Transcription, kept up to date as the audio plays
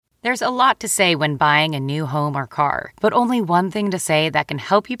There's a lot to say when buying a new home or car, but only one thing to say that can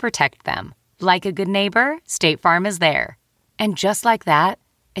help you protect them. Like a good neighbor, State Farm is there. And just like that,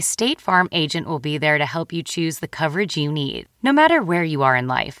 a State Farm agent will be there to help you choose the coverage you need, no matter where you are in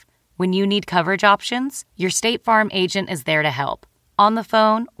life. When you need coverage options, your State Farm agent is there to help, on the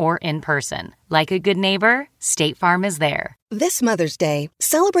phone or in person. Like a good neighbor, State Farm is there. This Mother's Day,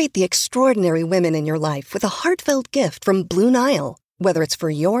 celebrate the extraordinary women in your life with a heartfelt gift from Blue Nile. Whether it's for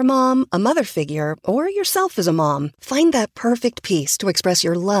your mom, a mother figure, or yourself as a mom, find that perfect piece to express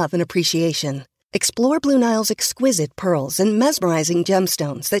your love and appreciation. Explore Blue Nile's exquisite pearls and mesmerizing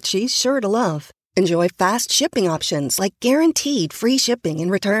gemstones that she's sure to love. Enjoy fast shipping options like guaranteed free shipping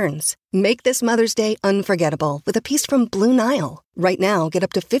and returns. Make this Mother's Day unforgettable with a piece from Blue Nile. Right now, get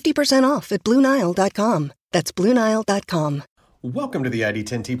up to 50% off at BlueNile.com. That's BlueNile.com. Welcome to the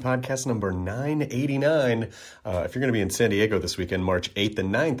ID10T podcast number 989. If you're going to be in San Diego this weekend, March 8th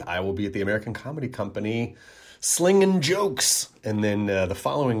and 9th, I will be at the American Comedy Company slinging jokes. And then the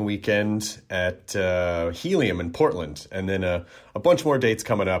following weekend at Helium in Portland. And then a bunch more dates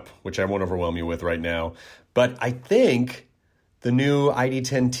coming up, which I won't overwhelm you with right now. But I think the new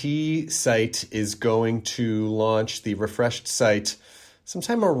ID10T site is going to launch the refreshed site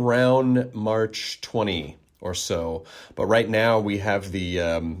sometime around March 20 or so. But right now we have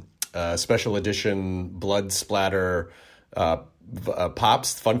the special edition blood splatter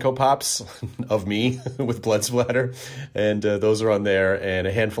Pops, Funko Pops of me with blood splatter. And those are on there, and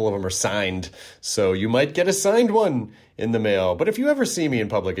a handful of them are signed. So you might get a signed one in the mail. But if you ever see me in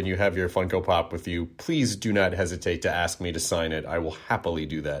public and you have your Funko Pop with you, please do not hesitate to ask me to sign it. I will happily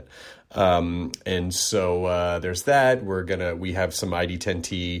do that. And so there's that. We have some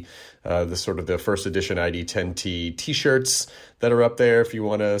ID10T, the first edition ID10T t-shirts that are up there if you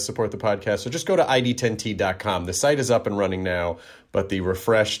want to support the podcast. So just go to ID10T.com. The site is up and running now, but the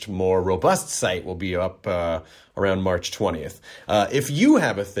refreshed, more robust site will be up around March 20th. If you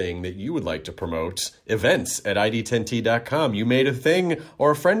have a thing that you would like to promote, events at ID10T.com. You made a thing,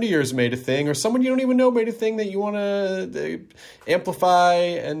 or a friend of yours made a thing, or someone you don't even know made a thing that you want to amplify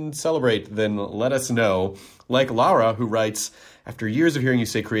and celebrate, then let us know. Like Laura, who writes, after years of hearing you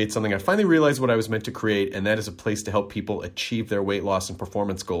say create something, I finally realized what I was meant to create, and that is a place to help people achieve their weight loss and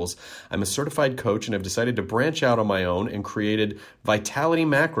performance goals. I'm a certified coach and have decided to branch out on my own and created Vitality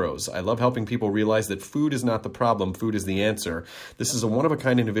Macros. I love helping people realize that food is not the problem, food is the answer. This is a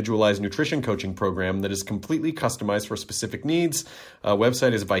one-of-a-kind individualized nutrition coaching program that is completely customized for specific needs.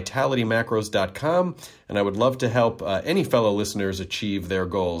 Website is vitalitymacros.com, and I would love to help any fellow listeners achieve their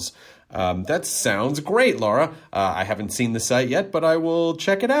goals. That sounds great, Laura. I haven't seen the site yet, but I will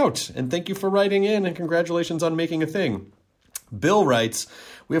check it out. And thank you for writing in, and congratulations on making a thing. Bill writes,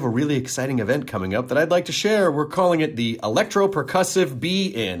 we have a really exciting event coming up that I'd like to share. We're calling it the Electro-Percussive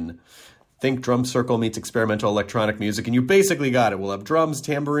Be-In. Think drum circle meets experimental electronic music, and you basically got it. We'll have drums,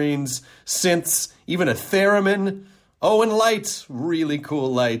 tambourines, synths, even a theremin. Oh, and lights. Really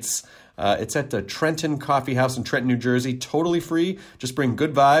cool lights. It's at the Trenton Coffee House in Trenton, New Jersey. Totally free. Just bring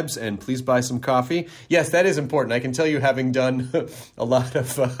good vibes and please buy some coffee. Yes, that is important. I can tell you, having done a lot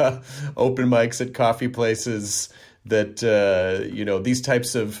of open mics at coffee places, that, these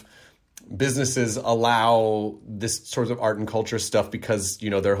types of businesses allow this sort of art and culture stuff because,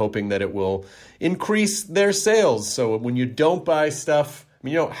 they're hoping that it will increase their sales. So when you don't buy stuff,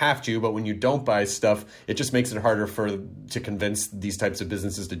 you don't have to, but when you don't buy stuff, it just makes it harder to convince these types of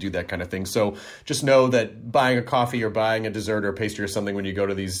businesses to do that kind of thing. So just know that buying a coffee or buying a dessert or a pastry or something when you go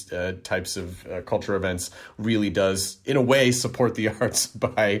to these types of culture events really does, in a way, support the arts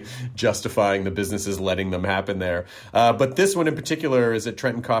by justifying the businesses letting them happen there. But this one in particular is at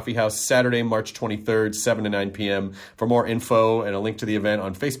Trenton Coffee House, Saturday, March 23rd, 7 to 9 p.m. For more info and a link to the event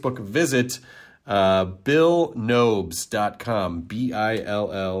on Facebook, visit BillNobes.com,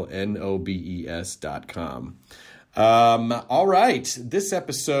 BillNobes.com. All right. This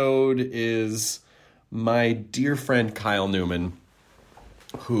episode is my dear friend Kyle Newman,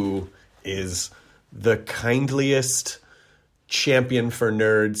 who is the kindliest champion for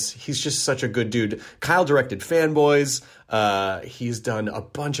nerds. He's just such a good dude. Kyle directed Fanboys. He's done a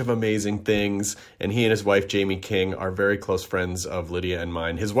bunch of amazing things, and he and his wife, Jamie King, are very close friends of Lydia and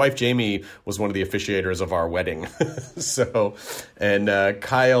mine. His wife, Jamie, was one of the officiators of our wedding.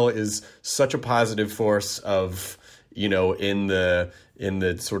 Kyle is such a positive force of, in the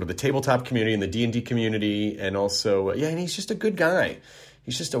sort of the tabletop community, in the D&D community, and also, and he's just a good guy.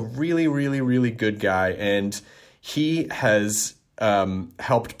 He's just a really, really, really good guy, and he has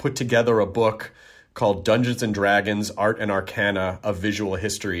helped put together a book called Dungeons and Dragons, Art and Arcana of Visual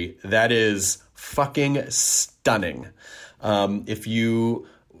History. That is fucking stunning. If you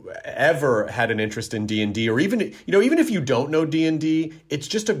ever had an interest in D&D, or even if you don't know D&D, it's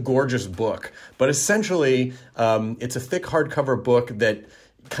just a gorgeous book. But essentially, it's a thick hardcover book that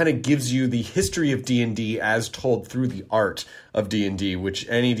kind of gives you the history of D&D as told through the art of D&D, which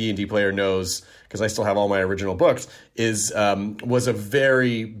any D&D player knows, because I still have all my original books, was a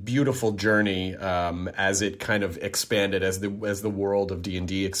very beautiful journey as it kind of expanded, as the world of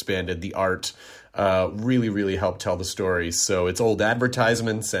D&D expanded. The art really, really helped tell the story. So it's old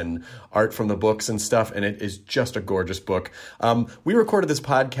advertisements and art from the books and stuff, and it is just a gorgeous book. We recorded this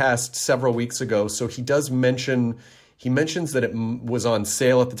podcast several weeks ago, so he mentions that it was on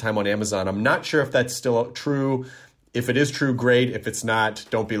sale at the time on Amazon. I'm not sure if that's still true. If it is true, great. If it's not,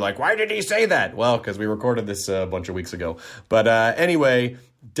 don't be like, why did he say that? Well, because we recorded this a bunch of weeks ago. But anyway,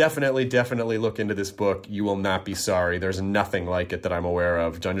 definitely look into this book. You will not be sorry. There's nothing like it that I'm aware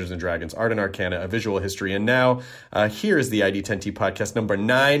of. Dungeons & Dragons, Art and Arcana, A Visual History. And now, here is the ID10T podcast number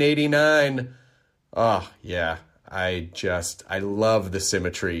 989. Oh, yeah. I love the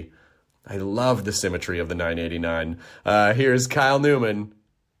symmetry. I love the symmetry of the 989. Here's Kyle Newman.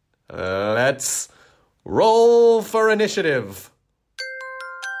 Let's roll for initiative.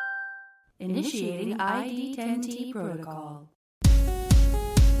 Initiating ID10T protocol.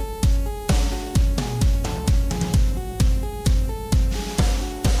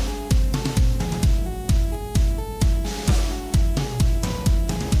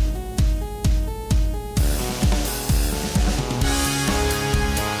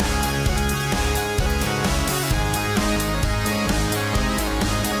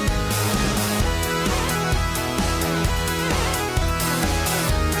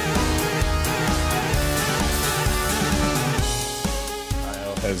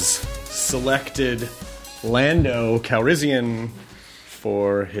 Has selected Lando Calrissian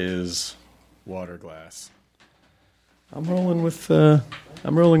for his water glass. I'm rolling with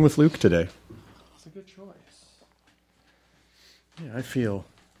Luke today. It's a good choice. Yeah, I feel.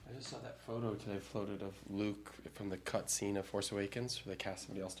 I just saw that photo today floated of Luke from the cut scene of Force Awakens, where they cast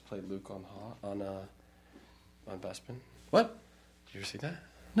somebody else to play Luke on Bespin. What? Did you ever see that?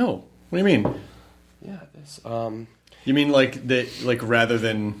 No. What do you mean? Yeah, this. You mean like rather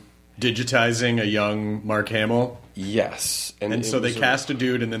than digitizing a young Mark Hamill? Yes. And so they cast a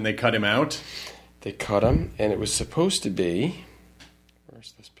dude and then they cut him out? They cut him, and it was supposed to be...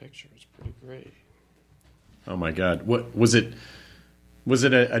 Where's this picture? It's pretty great. Oh my God. What was it? Was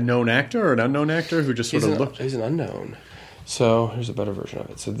it a known actor or an unknown actor who just sort of looked? He's an unknown. So here's a better version of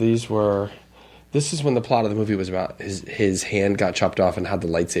it. So this is when the plot of the movie was about his hand got chopped off and how'd the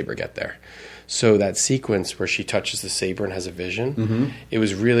lightsaber get there. So that sequence where she touches the saber and has a vision, it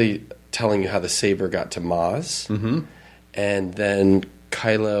was really telling you how the saber got to Maz. And then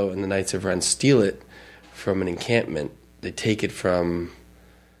Kylo and the Knights of Ren steal it from an encampment. They take it from...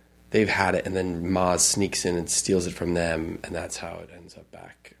 They've had it, and then Maz sneaks in and steals it from them, and that's how it ends up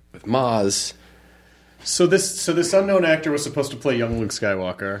back with Maz. So this unknown actor was supposed to play young Luke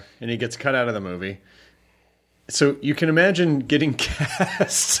Skywalker, and he gets cut out of the movie. So you can imagine getting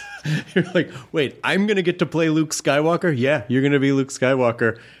cast. You're like, wait, I'm going to get to play Luke Skywalker? Yeah, you're going to be Luke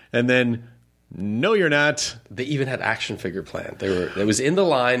Skywalker. And then, no, you're not. They even had action figure planned. It was in the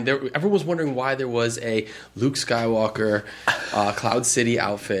line. Everyone was wondering why there was a Luke Skywalker Cloud City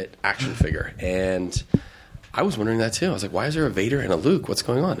outfit action figure. And I was wondering that too. I was like, why is there a Vader and a Luke? What's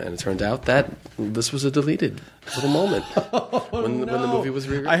going on? And it turned out that this was a deleted little moment when the movie was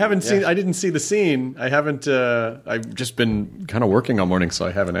re-released. I didn't see the scene. I've just been kind of working all morning, so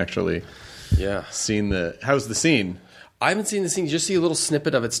I haven't actually seen how's the scene? I haven't seen the scene. You just see a little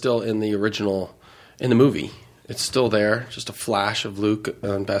snippet of it still in the movie. It's still there, just a flash of Luke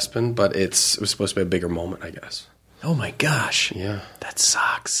on Bespin, but it was supposed to be a bigger moment, I guess. Oh my gosh. Yeah. That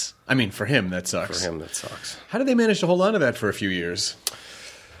sucks. I mean, for him, that sucks. For him, that sucks. How did they manage to hold on to that for a few years?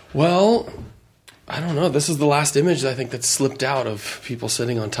 Well, I don't know. This is the last image, I think, that slipped out of people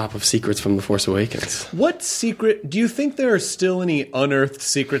sitting on top of secrets from The Force Awakens. What secret? Do you think there are still any unearthed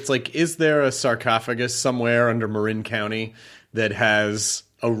secrets? Like, is there a sarcophagus somewhere under Marin County that has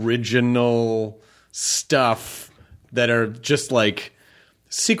original stuff that are just like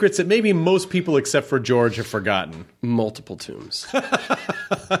secrets that maybe most people except for George have forgotten? Multiple tombs.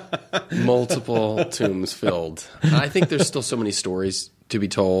 Multiple tombs filled. I think there's still so many stories to be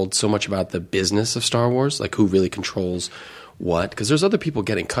told, so much about the business of Star Wars, like who really controls what. Because there's other people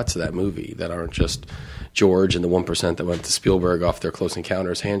getting cuts of that movie that aren't just George and the 1% that went to Spielberg off their Close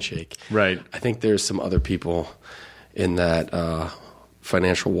Encounters handshake. Right. I think there's some other people in that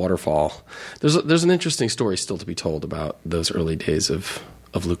financial waterfall. There's an interesting story still to be told about those early days of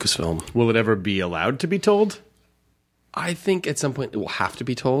Lucasfilm. Will it ever be allowed to be told? I think at some point it will have to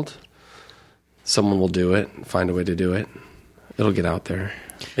be told. Someone will do it, find a way to do it. It'll get out there.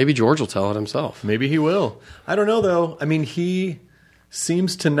 Maybe George will tell it himself. Maybe he will. I don't know, though. I mean, he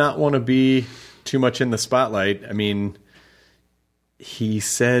seems to not want to be too much in the spotlight. I mean, he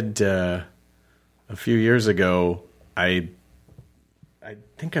said a few years ago, I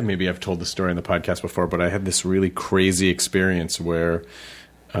think I've told the story in the podcast before, but I had this really crazy experience where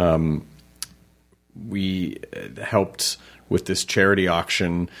we helped with this charity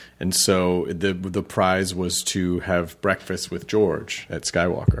auction, and so the prize was to have breakfast with George at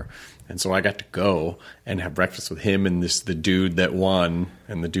Skywalker. And so I got to go and have breakfast with him and the dude that won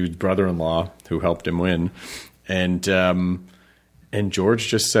and the dude's brother-in-law who helped him win. And George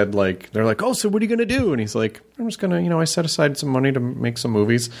just said, like, they're like, oh, so what are you going to do? And he's like, I'm just going to, I set aside some money to make some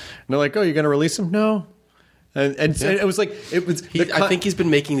movies. And they're like, oh, you're going to release them? No. And it was like, I think he's been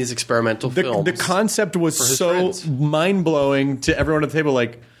making these experimental films. The concept was so mind-blowing to everyone at the table,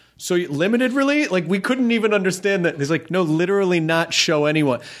 like, so limited release? Like, we couldn't even understand that. He's like, no, literally not show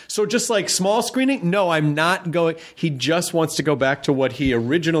anyone. So just like small screening? No, I'm not going. He just wants to go back to what he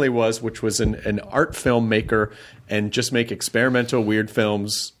originally was, which was an art filmmaker, and just make experimental weird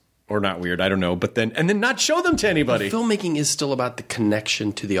films. Or not weird, I don't know. But then not show them to anybody. But filmmaking is still about the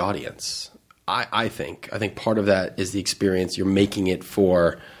connection to the audience. I think part of that is the experience. You're making it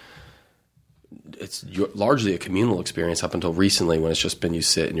for. It's largely a communal experience up until recently, when it's just been you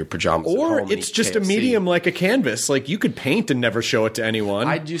sit in your pajamas, or at home it's just a medium like a canvas. Like, you could paint and never show it to anyone.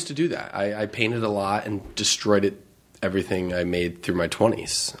 I used to do that. I painted a lot and destroyed everything I made through my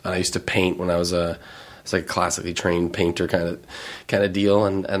 20s. And I used to paint when I was it's like a classically trained painter kind of deal,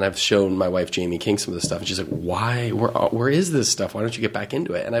 and I've shown my wife Jamie King some of the stuff, and she's like, "Why? Where is this stuff? Why don't you get back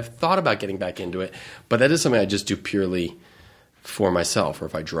into it?" And I've thought about getting back into it, but that is something I just do purely for myself, or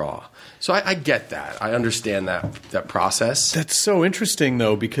if I draw. So I get that. I understand that process. That's so interesting,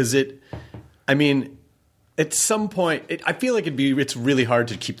 though, because at some point, I feel like it's really hard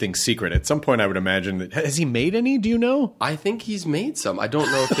to keep things secret. At some point, I would imagine that. Has he made any? Do you know? I think he's made some. I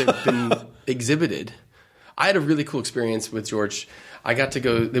don't know if they've been exhibited. I had a really cool experience with George. I got to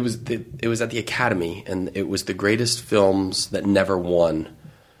go. It was at the Academy, and it was the greatest films that never won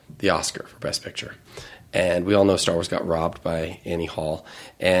the Oscar for Best Picture. And we all know Star Wars got robbed by Annie Hall.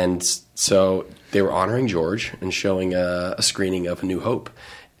 And so they were honoring George and showing a screening of A New Hope.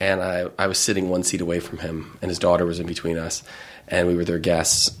 And I was sitting one seat away from him, and his daughter was in between us. And we were their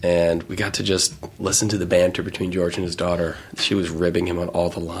guests, and we got to just listen to the banter between George and his daughter. She was ribbing him on all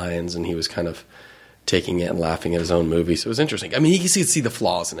the lines, and he was kind of taking it and laughing at his own movie. So it was interesting. I mean, he can see the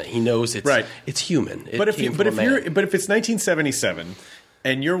flaws in it. He knows it's human. But if it's 1977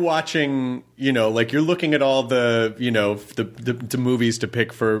 and you're watching, like you're looking at all the, the movies to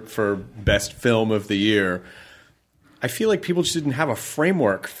pick for best film of the year, I feel like people just didn't have a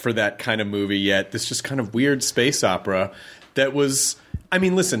framework for that kind of movie yet. This just kind of weird space opera that was, I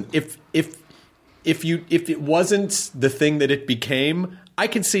mean, listen, if it wasn't the thing that it became, I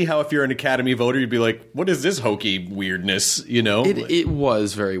can see how if you're an Academy voter, you'd be like, "What is this hokey weirdness?" It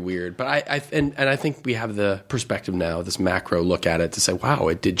was very weird, but I think we have the perspective now, this macro look at it, to say, "Wow,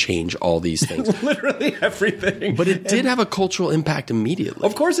 it did change all these things, literally everything." But it did have a cultural impact immediately.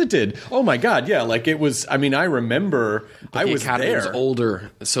 Of course, it did. Oh my God, yeah! Like it was. I mean, I remember I was there. The Academy was older,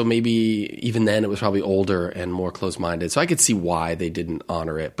 so maybe even then it was probably older and more closed-minded. So I could see why they didn't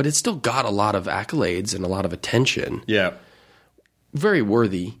honor it, but it still got a lot of accolades and a lot of attention. Yeah. Very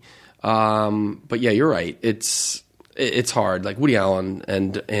worthy. But yeah, you're right. It's hard. Like Woody Allen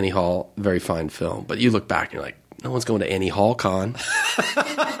and Annie Hall, very fine film. But you look back and you're like, no one's going to Annie Hall Con.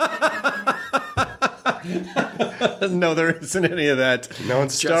 No, there isn't any of that. No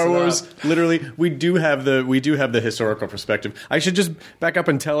one's Star Wars. Literally, we do have the historical perspective. I should just back up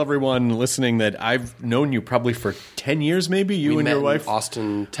and tell everyone listening that I've known you probably for 10 years, maybe. You and your wife.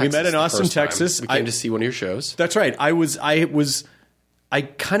 Austin, Texas. We met in Austin, Texas. We came to see one of your shows. That's right. I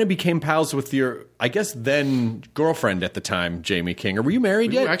kind of became pals with your, I guess, then girlfriend at the time, Jamie King. Or were you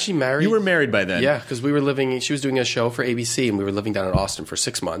married yet? We were actually married. You were married by then. Yeah, because she was doing a show for ABC, and we were living down in Austin for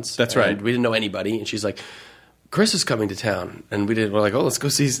 6 months. That's right. We didn't know anybody, and she's like, Chris is coming to town. And we're like, oh, let's go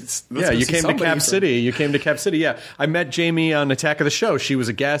see. You came to Cap City. You came to Cap City, yeah. I met Jamie on Attack of the Show. She was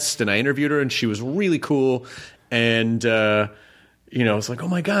a guest, and I interviewed her, and she was really cool. And, it's like, oh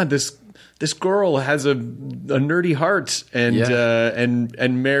my God, this girl has a nerdy heart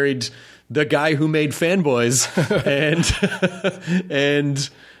and married the guy who made Fanboys and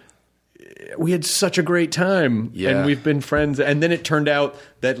we had such a great time and we've been friends. And then it turned out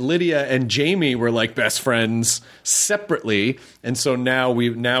that Lydia and Jamie were like best friends separately. And so now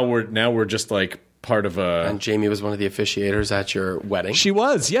we're just like part of a... And Jamie was one of the officiators at your wedding. She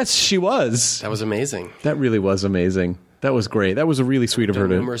was. Yes, she was. That was amazing. That really was amazing. That was great. That was really sweet of her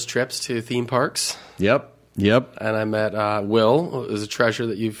to... Numerous trips to theme parks. Yep. And I met Will, who's a treasure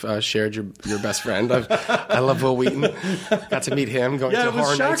that you've shared your best friend. I love Will Wheaton. Got to meet him. Going to it was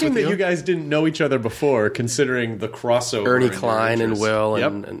horror nights shocking with that you guys didn't know each other before, considering the crossover. Ernie Klein and Will,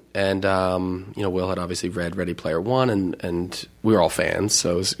 Yep. and Will had obviously read Ready Player One, and we were all fans,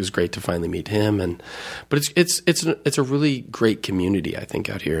 so it was great to finally meet him. But it's a really great community, I think,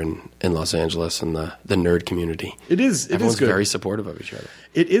 out here in Los Angeles, and the nerd community. It is. Everyone's good. very supportive of each other.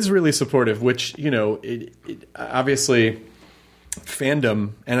 It is really supportive, which, it obviously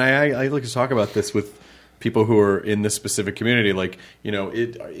fandom, and I like to talk about this with people who are in this specific community. Like,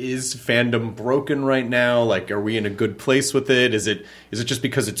 is fandom broken right now? Like, are we in a good place with it? Is it just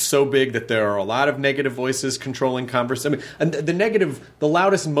because it's so big that there are a lot of negative voices controlling conversation? I mean, and the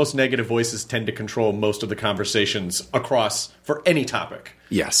loudest and most negative voices tend to control most of the conversations across for any topic.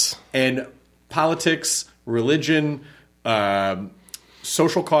 Yes. And politics, religion,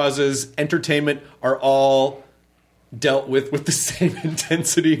 social causes, entertainment are all dealt with the same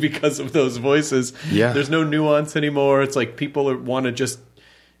intensity because of those voices. Yeah. There's no nuance anymore. It's like people want to just,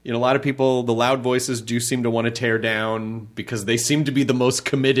 a lot of people, the loud voices do seem to want to tear down because they seem to be the most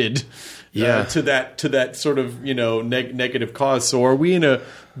committed to that sort of, negative cause. So are we in a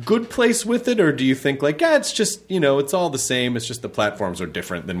good place with it, or do you think like, it's just, it's all the same. It's just the platforms are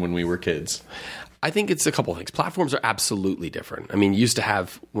different than when we were kids? I think it's a couple of things. Platforms are absolutely different. I mean, you used to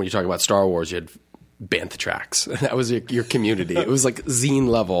have, when you talk about Star Wars, you had Bantha tracks. That was your community. It was like zine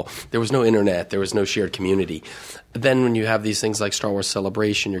level. There was no internet. There was no shared community. Then when you have these things like Star Wars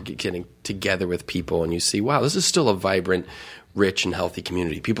Celebration, you're getting together with people and you see, wow, this is still a vibrant, rich, and healthy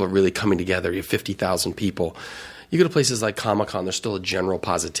community. People are really coming together. You have 50,000 people. You go to places like Comic-Con, there's still a general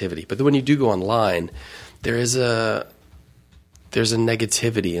positivity. But then when you do go online, there's a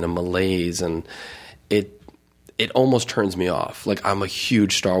negativity and a malaise, and it almost turns me off. Like, I'm a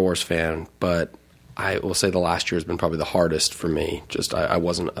huge Star Wars fan, but I will say the last year has been probably the hardest for me. Just I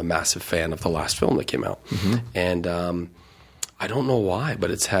wasn't a massive fan of the last film that came out. Mm-hmm. And I don't know why, but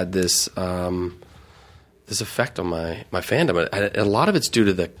it's had this effect on my fandom. And a lot of it's due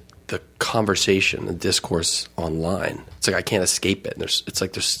to the conversation, the discourse online. It's like I can't escape it.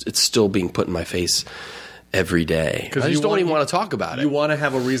 It's still being put in my face every day. I just don't even want to talk about it. You want to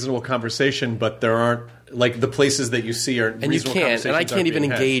have a reasonable conversation, but there aren't, like, the places that you see are and you can't, and I can't even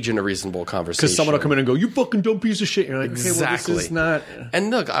engage in a reasonable conversation because someone will come in and go, "You fucking dumb piece of shit." You're like, exactly. Okay, well, this is not.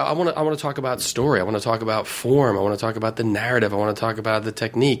 And look, I want to talk about story. I want to talk about form. I want to talk about the narrative. I want to talk about the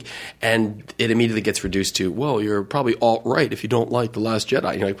technique. And it immediately gets reduced to, well, you're probably alt-right if you don't like The Last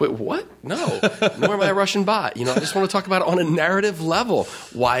Jedi. You're like, wait, what? No, nor am I a Russian bot. I just want to talk about it on a narrative level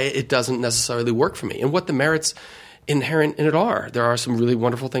why it doesn't necessarily work for me and what the merits inherent in it are. There are some really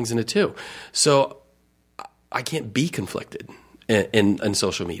wonderful things in it too. So I can't be conflicted in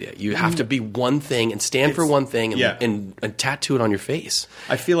social media. You have to be one thing and stand for one thing and tattoo it on your face.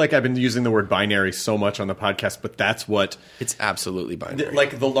 I feel like I've been using the word binary so much on the podcast, but that's what... It's absolutely binary.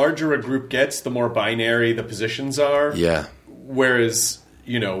 Like, the larger a group gets, the more binary the positions are. Yeah. Whereas,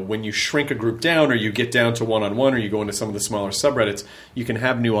 when you shrink a group down or you get down to one-on-one or you go into some of the smaller subreddits, you can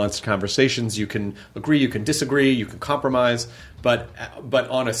have nuanced conversations. You can agree, you can disagree, you can compromise. But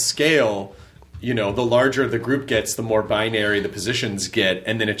on a scale... the larger the group gets, the more binary the positions get,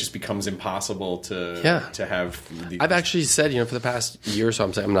 and then it just becomes impossible to have these. I've actually said, for the past year or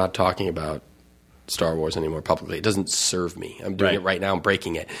so, I'm not talking about Star Wars anymore publicly. It doesn't serve me. I'm doing it right now. I'm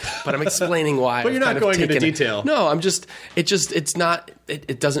breaking it. But I'm explaining why. But you're not going into detail. No,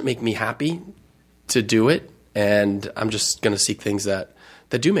 it doesn't make me happy to do it, and I'm just going to seek things that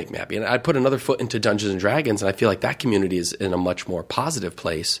do make me happy. And I put another foot into Dungeons & Dragons, and I feel like that community is in a much more positive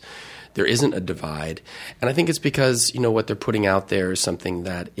place. There isn't a divide. And I think it's because, what they're putting out there is something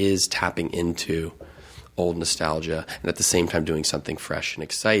that is tapping into old nostalgia and at the same time doing something fresh and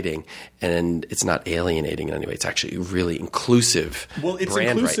exciting. And it's not alienating in any way. It's actually really inclusive. Well, it's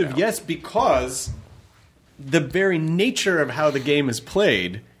brand inclusive, right now. yes, because the very nature of how the game is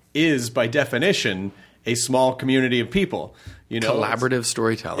played is, by definition, a small community of people. Collaborative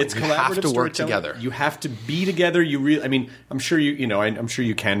storytelling. It's you collaborative have to work together. You have to be together. I'm sure I'm sure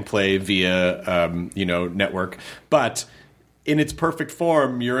you can play via network, but in its perfect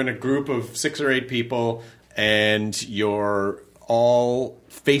form, you're in a group of 6 or 8 people, and you're all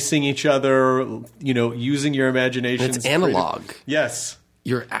facing each other. Using your imagination. It's analog. Yes.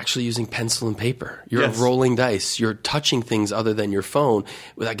 you're actually using pencil and paper. You're Yes. rolling dice. You're touching things other than your phone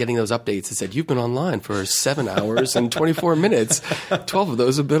without getting those updates that said, you've been online for 7 hours and 24 minutes. 12 of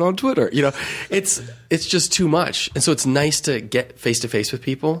those have been on Twitter. It's just too much. And so it's nice to get face-to-face with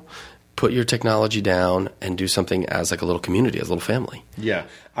people, put your technology down, and do something as like a little community, as a little family. Yeah.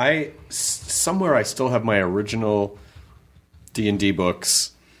 Somewhere I still have my original D&D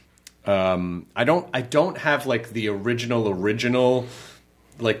books. I don't have like the original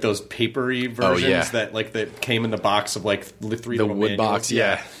like those papery versions that came in the box of like three The little wood manuals. box,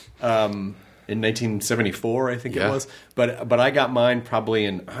 yeah. In 1974, I think Yeah. it was. But I got mine probably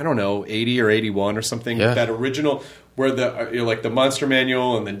in, I don't know, 80 or 81 or something. Yeah. That original where like the Monster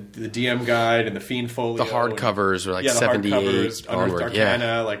Manual and the DM Guide and the Fiend Folio. The hardcovers were like the 78 hardcovers, Unearthed onward,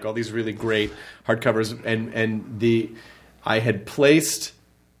 Arcana, like all these really great hardcovers. And I had placed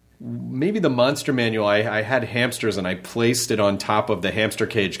maybe the Monster Manual. I had hamsters and I placed it on top of the hamster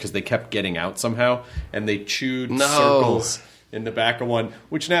cage because they kept getting out somehow and they chewed circles in the back of one,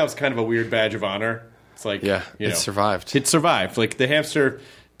 which now is kind of a weird badge of honor. It's like, it survived. It survived. Like the hamster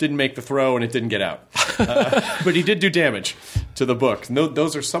didn't make the throw and it didn't get out. But he did do damage to the book. No,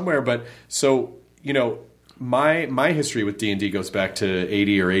 those are somewhere. But so, my history with D&D goes back to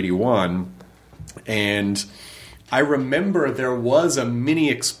 80 or 81. And I remember there was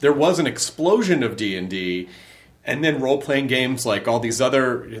an explosion of D&D, and then role-playing games like all these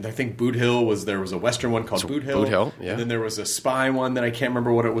other. I think Boot Hill there was a Western one called Boot Hill. Boot Hill, yeah. And then there was a spy one that I can't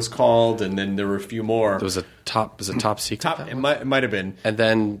remember what it was called, and then there were a few more. There was a top secret. It might have been. And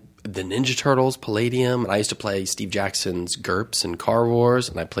then the Ninja Turtles, Palladium, and I used to play Steve Jackson's GURPS and Car Wars,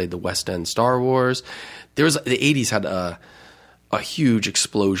 and I played the West End Star Wars. The 80s had a huge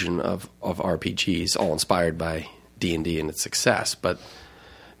explosion of RPGs, all inspired by D&D and its success. But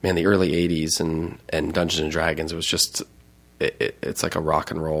man, the early 80s and Dungeons and Dragons, it was just it's like a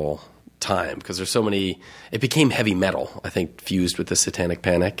rock and roll time because there's so many. It became heavy metal, I think, fused with the Satanic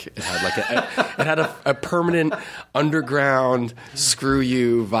Panic. It had a permanent underground screw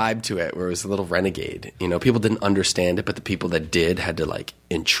you vibe to it, where it was a little renegade. People didn't understand it, but the people that did had to like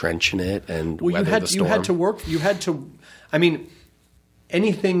entrench in it and weather the storm. You had to work. You had to. I mean,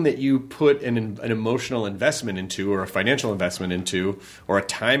 anything that you put an emotional investment into, or a financial investment into, or a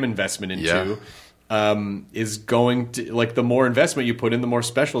time investment into. Is going to, like, the more investment you put in, the more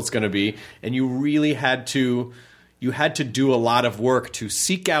special it's going to be. And you really had to do a lot of work to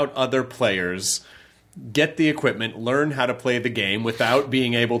seek out other players, get the equipment, learn how to play the game without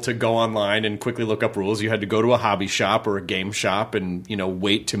being able to go online and quickly look up rules. You had to go to a hobby shop or a game shop and,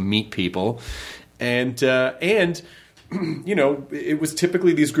 wait to meet people. And it was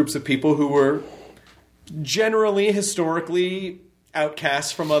typically these groups of people who were generally, historically,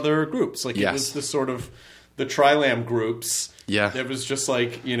 outcasts from other groups. Like, It was the sort of the Trilam groups. Yeah. That was just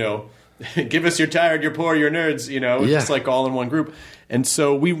like, give us your tired, your poor, your nerds, just like all in one group. And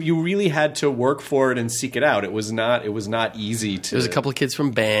so you really had to work for it and seek it out. It was not easy to. There was a couple of kids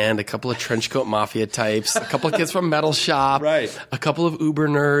from band, a couple of trenchcoat mafia types, a couple of kids from metal shop, right. A couple of Uber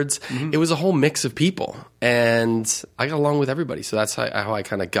nerds. Mm-hmm. It was a whole mix of people, and I got along with everybody. So that's how I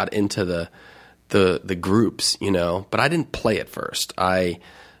kind of got into the groups, but I didn't play at first. I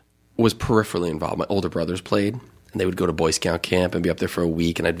was peripherally involved. My older brothers played, and they would go to Boy Scout camp and be up there for a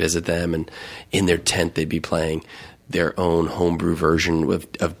week, and I'd visit them, and in their tent they'd be playing their own homebrew version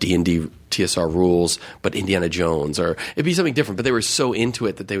of D&D TSR rules, but Indiana Jones, or it'd be something different, but they were so into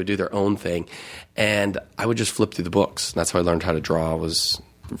it that they would do their own thing, and I would just flip through the books. That's how I learned how to draw, was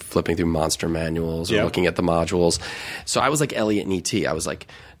flipping through monster manuals or looking at the modules. So I was like Elliot and E.T. I was like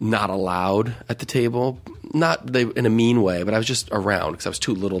not allowed at the table, not in a mean way, but I was just around because I was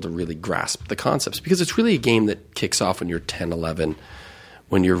too little to really grasp the concepts, because it's really a game that kicks off when you're 10, 11,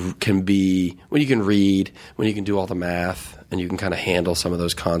 when you can read, when you can do all the math, and you can kind of handle some of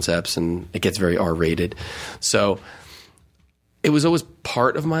those concepts, and it gets very R-rated. So it was always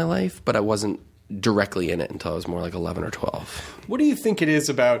part of my life, but I wasn't directly in it until I was more like 11 or 12. What do you think it is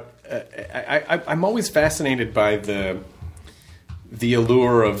about? I'm always fascinated by the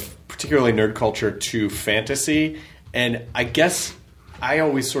allure of particularly nerd culture to fantasy, and I guess I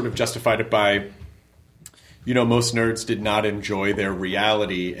always sort of justified it by, most nerds did not enjoy their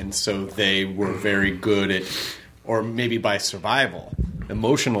reality, and so they were very good at, or maybe by survival,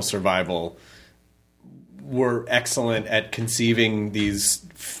 emotional survival, were excellent at conceiving these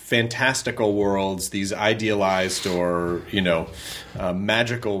fantastical worlds, these idealized or,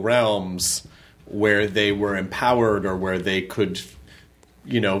 magical realms where they were empowered, or where they could,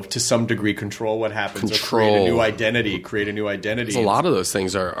 to some degree control what happens, or create a new identity. A lot of those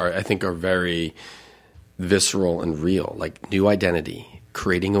things are I think, are very visceral and real, like new identity,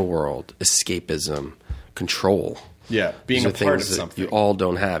 creating a world, escapism, control. Yeah, being These a are part of things that something. you all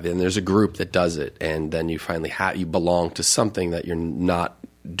don't have, and there's a group that does it, and then you finally you belong to something that you're not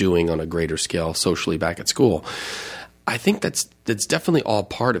doing on a greater scale socially back at school. I think that's definitely all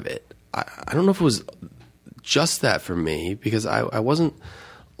part of it. I don't know if it was just that for me, because I wasn't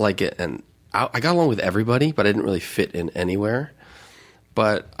like it, and I got along with everybody, but I didn't really fit in anywhere.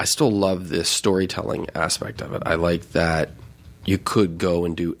 But I still love this storytelling aspect of it. I like that you could go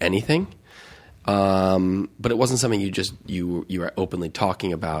and do anything, but it wasn't something you were openly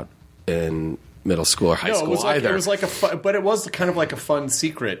talking about in middle school or high school either. It was like but it was kind of like a fun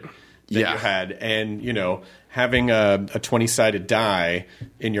secret that you had, and having a 20-sided die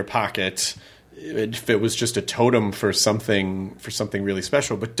in your pocket, if it was just a totem for something really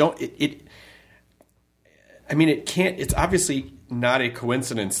special. But it can't. It's obviously not a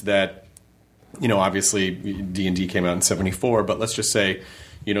coincidence that obviously D&D came out in 1974, but let's just say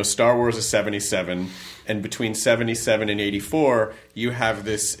Star Wars is 1977, and between 1977 and 1984, you have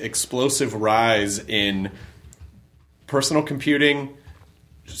this explosive rise in personal computing,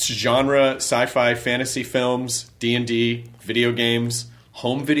 genre, sci-fi, fantasy films, D&D, video games,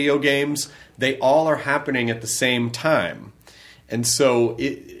 home video games. They all are happening at the same time. And so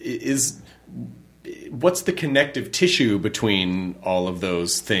what's the connective tissue between all of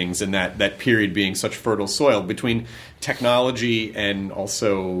those things, and that period being such fertile soil between technology and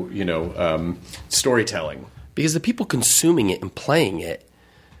also, storytelling? Because the people consuming it and playing it,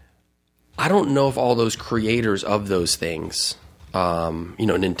 I don't know if all those creators of those things,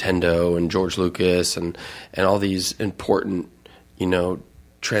 Nintendo and George Lucas and all these important,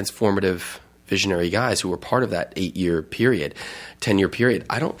 transformative visionary guys who were part of that 8-year period, 10-year period.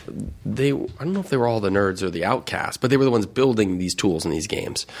 I don't know if they were all the nerds or the outcasts, but they were the ones building these tools in these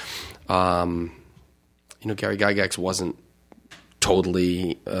games. Gary Gygax wasn't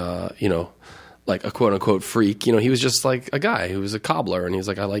totally, like a quote unquote freak. He was just like a guy who was a cobbler, and he was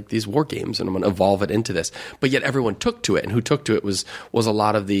like, I like these war games and I'm going to evolve it into this. But yet everyone took to it, and who took to it was a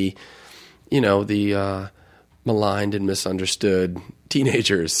lot of the, maligned and misunderstood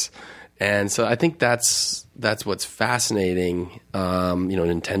teenagers. And so I think that's what's fascinating.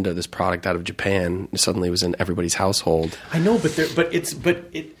 Nintendo, this product out of Japan, suddenly was in everybody's household. I know,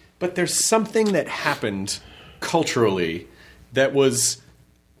 but there's something that happened culturally that was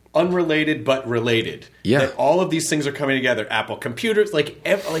unrelated but related. Yeah, that all of these things are coming together. Apple computers, like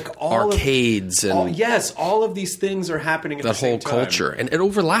all arcades, all of these things are happening at the same time. That whole culture, and it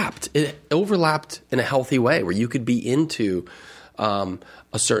overlapped. It overlapped in a healthy way, where you could be into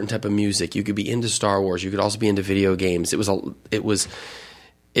a certain type of music. You could be into Star Wars. You could also be into video games.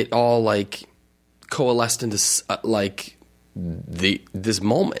 It all like coalesced into this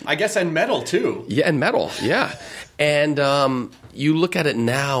moment. I guess, and metal too. Yeah, and metal. Yeah, and you look at it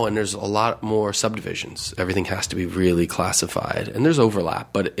now, and there's a lot more subdivisions. Everything has to be really classified, and there's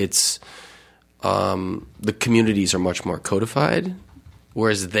overlap, but it's the communities are much more codified.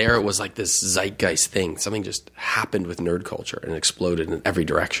 Whereas there it was like this zeitgeist thing. Something just happened with nerd culture and exploded in every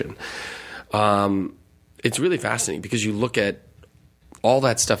direction. It's really fascinating because you look at all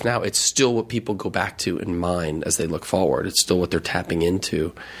that stuff now, it's still what people go back to in mind as they look forward. It's still what they're tapping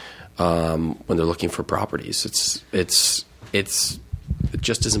into when they're looking for properties. It's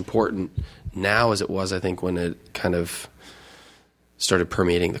just as important now as it was, I think, when it kind of started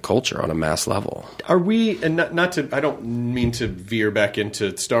permeating the culture on a mass level. Are we, and not to, I don't mean to veer back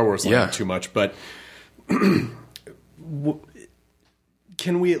into Star Wars land too much, but can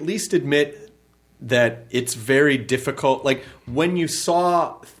we at least admit that it's very difficult? Like when we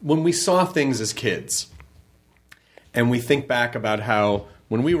saw things as kids, and we think back about how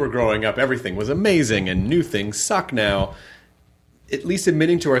when we were growing up, everything was amazing and new things suck now, at least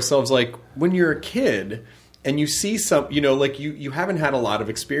admitting to ourselves, like when you're a kid, and you see you haven't had a lot of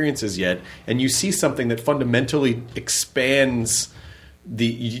experiences yet, and you see something that fundamentally expands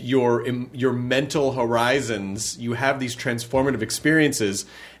your mental horizons. You have these transformative experiences,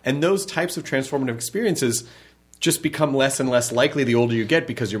 and those types of transformative experiences just become less and less likely the older you get,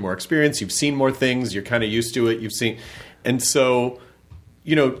 because you're more experienced, you've seen more things, you're kind of used to it, and so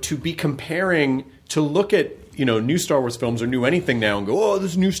to be comparing, to look at new Star Wars films or new anything now and go, oh,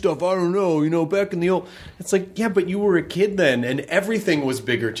 this new stuff, I don't know, back in the old... It's like, yeah, but you were a kid then, and everything was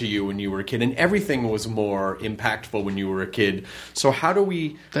bigger to you when you were a kid, and everything was more impactful when you were a kid. So how do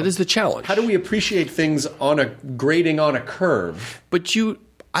we... That is the challenge. How do we appreciate things on a grading on a curve? But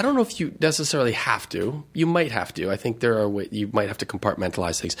I don't know if you necessarily have to. You might have to. I think there are ways you might have to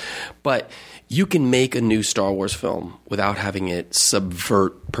compartmentalize things. But you can make a new Star Wars film without having it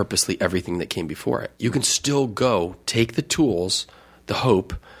subvert purposely everything that came before it. You can still take the tools the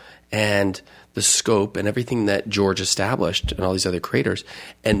hope and the scope and everything that George established and all these other creators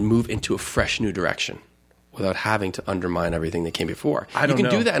and move into a fresh new direction without having to undermine everything that came before. You can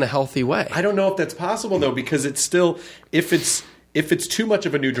do that in a healthy way. I don't know if that's possible, though, because it's still, if it's too much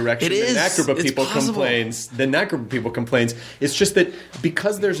of a new direction, then that group of people complains. Then that group of people complains. It's just that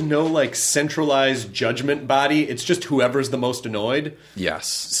because there's no like centralized judgment body, it's just whoever's the most annoyed. Yes.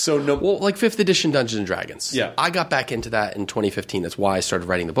 So well, like 5th edition Dungeons and Dragons. Yeah. I got back into that in 2015. That's why I started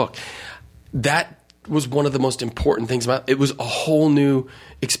writing the book. That was one of the most important things about it. Was a whole new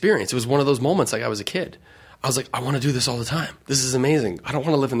experience. It was one of those moments like I was a kid. I was like, I want to do this all the time. This is amazing. I don't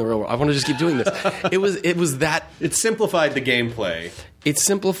want to live in the real world. I want to just keep doing this. It was that. It simplified the gameplay. It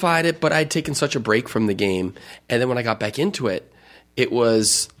simplified it, but I'd taken such a break from the game, and then when I got back into it, it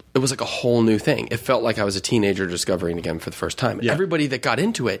was like a whole new thing. It felt like I was a teenager discovering again for the first time. Yeah. Everybody that got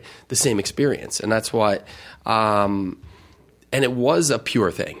into it, the same experience, and that's what. And it was a pure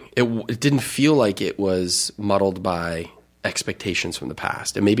thing. It didn't feel like it was muddled by expectations from the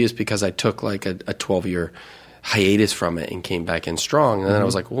past. And maybe it's because I took like a 12-year hiatus from it and came back in strong. And then I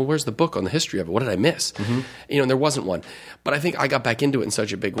was like, well, where's the book on the history of it? What did I miss? And there wasn't one. But I think I got back into it in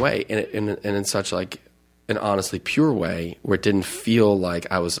such a big way and in such like an honestly pure way where it didn't feel like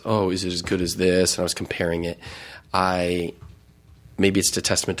I was, is it as good as this? And I was comparing it. Maybe it's a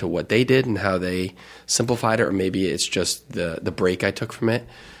testament to what they did and how they simplified it, or maybe it's just the break I took from it.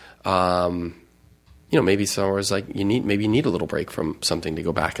 Maybe somewhere is like you need a little break from something to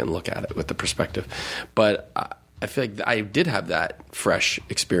go back and look at it with the perspective. But I feel like I did have that fresh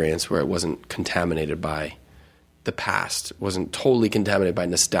experience where it wasn't contaminated by the past, it wasn't totally contaminated by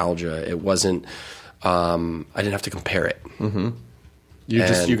nostalgia. It wasn't. I didn't have to compare it. Mm-hmm.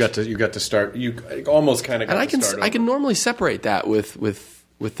 You got to start. You almost kind of. And I can normally separate that with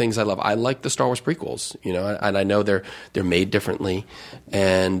things I love. I like the Star Wars prequels, and I know they're made differently,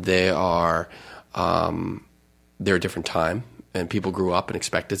 and they're a different time, and people grew up and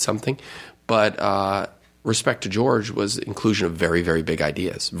expected something. But Respect to George was inclusion of very, very big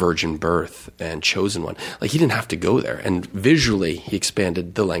ideas, virgin birth and chosen one. Like he didn't have to go there, and visually he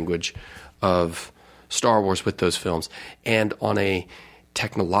expanded the language of Star Wars with those films, and on a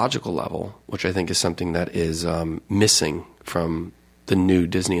technological level, which I think is something that is missing from the new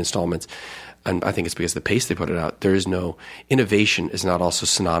Disney installments. And I think it's because the pace they put it out. There is no innovation is not also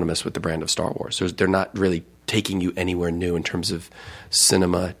synonymous with the brand of Star Wars. They're not really taking you anywhere new in terms of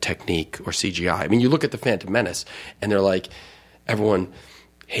cinema, technique, or CGI. I mean, you look at The Phantom Menace, and they're like, everyone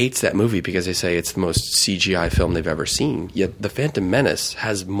hates that movie because they say it's the most CGI film they've ever seen. Yet The Phantom Menace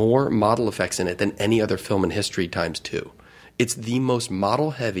has more model effects in it than any other film in history times 2. It's the most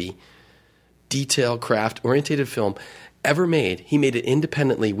model-heavy, detail, craft-orientated film ever made. He made it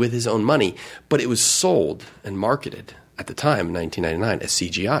independently with his own money, but it was sold and marketed at the time in 1999 as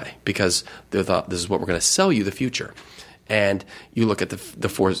CGI because they thought this is what we're going to sell you the future. And you look at the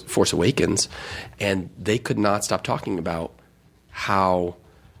Force Awakens, and they could not stop talking about how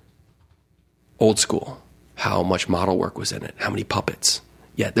old school, how much model work was in it, how many puppets.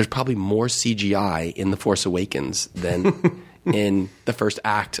 Yeah, there's probably more CGI in The Force Awakens than in the first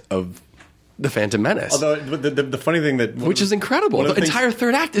act of The Phantom Menace. Although the funny thing which is incredible. The entire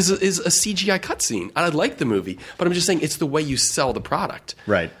third act is a CGI cutscene. I like the movie, but I'm just saying it's the way you sell the product.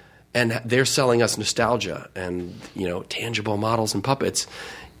 Right. And they're selling us nostalgia and tangible models and puppets.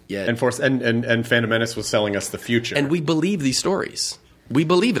 Yet, and Phantom Menace was selling us the future. And we believe these stories. We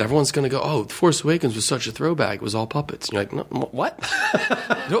believe it. Everyone's going to go, The Force Awakens was such a throwback. It was all puppets. And you're like, no, what?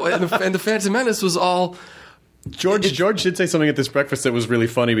 No, and the Phantom Menace was all... George did say something at this breakfast that was really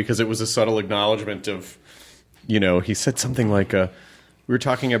funny because it was a subtle acknowledgement of, he said something like, we were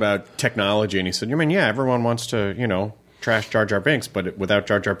talking about technology, and he said, everyone wants to, trash Jar Jar Binks, but without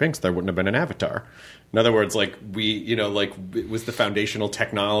Jar Jar Binks, there wouldn't have been an Avatar. In other words, like it was the foundational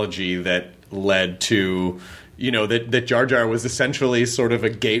technology that led to, that Jar Jar was essentially sort of a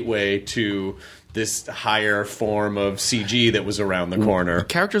gateway to this higher form of CG that was around the corner.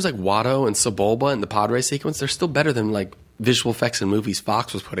 Characters like Watto and Sebulba in the pod race sequence, they're still better than like visual effects in movies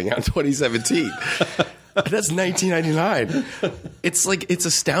Fox was putting out in 2017. That's 1999. It's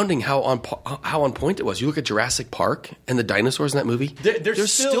astounding how on point it was. You look at Jurassic Park and the dinosaurs in that movie. They're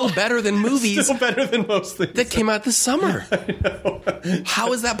still better than movies. Still better than most things that came out this summer. I know.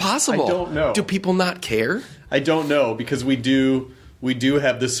 How is that possible? I don't know. Do people not care? I don't know because we do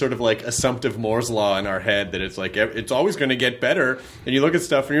have this sort of like assumptive Moore's law in our head that it's like it's always going to get better. And you look at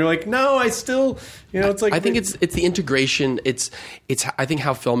stuff and you're like, no, I still, it's like I think it's the integration. It's I think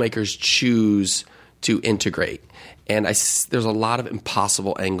how filmmakers choose to integrate. And there's a lot of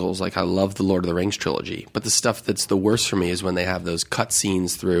impossible angles. Like, I love the Lord of the Rings trilogy, but the stuff that's the worst for me is when they have those cut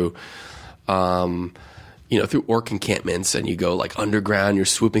scenes through, through orc encampments, and you go like underground, you're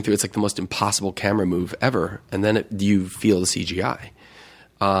swooping through. It's like the most impossible camera move ever, and then you feel the CGI.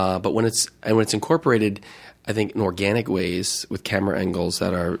 But when it's incorporated, I think, in organic ways with camera angles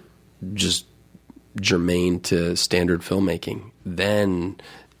that are just germane to standard filmmaking, then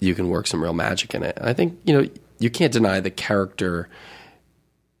you can work some real magic in it. And I think, you can't deny the character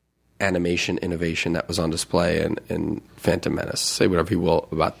animation innovation that was on display in Phantom Menace. Say whatever you will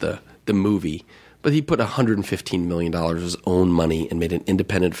about the movie, but he put $115 million of his own money and made an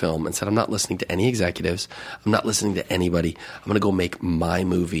independent film and said, I'm not listening to any executives. I'm not listening to anybody. I'm going to go make my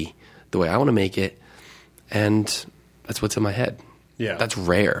movie the way I want to make it. And that's what's in my head. Yeah. That's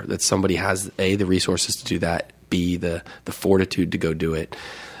rare that somebody has, A, the resources to do that, B, the fortitude to go do it,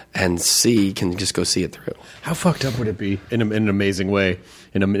 and C, can just go see it through. How fucked up would it be in an amazing way,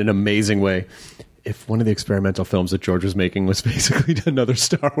 in an amazing way, if one of the experimental films that George was making was basically another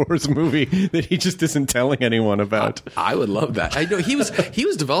Star Wars movie that he just isn't telling anyone about? I would love that. I know he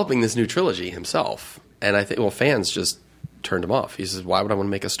was developing this new trilogy himself, and I think fans just turned him off. He says, "Why would I want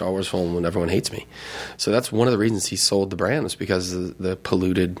to make a Star Wars film when everyone hates me?" So that's one of the reasons he sold the brand, was because of the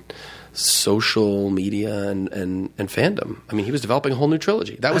polluted social media and fandom. I mean, he was developing a whole new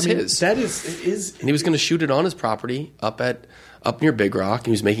trilogy. That was his. That is, and he was going to shoot it on his property up near Big Rock.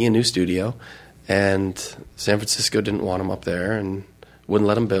 He was making a new studio, and San Francisco didn't want him up there and wouldn't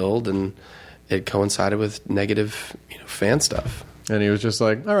let him build, and it coincided with negative fan stuff. And he was just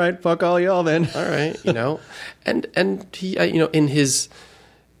like, all right, fuck all y'all then. All right, and he, in his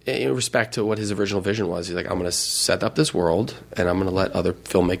respect to what his original vision was, he's like, I'm going to set up this world, and I'm going to let other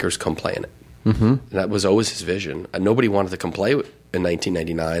filmmakers come play in it. Mm-hmm. And that was always his vision. And nobody wanted to come play in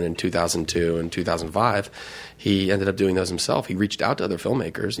 1999 and 2002 and 2005. He ended up doing those himself. He reached out to other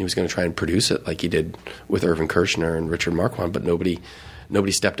filmmakers, and he was going to try and produce it like he did with Irvin Kershner and Richard Marquand, but nobody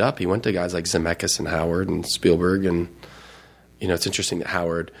stepped up. He went to guys like Zemeckis and Howard and Spielberg, and it's interesting that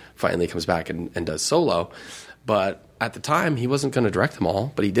Howard finally comes back and does Solo. But at the time, he wasn't going to direct them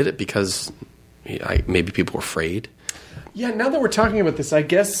all, but he did it because maybe people were afraid. Yeah, now that we're talking about this, I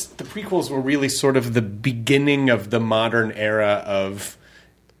guess the prequels were really sort of the beginning of the modern era of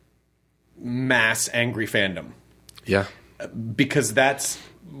mass angry fandom. Yeah. Because that's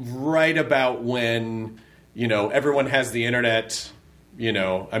right about when, everyone has the internet,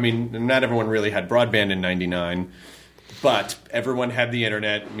 not everyone really had broadband in 99. But everyone had the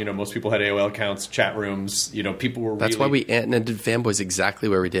internet. Most people had AOL accounts, chat rooms. People were. That's why we ended Fanboys exactly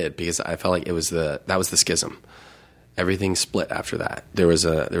where we did, because I felt like that was the schism. Everything split after that. There was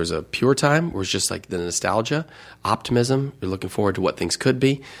a pure time where it was just like the nostalgia, optimism. You're looking forward to what things could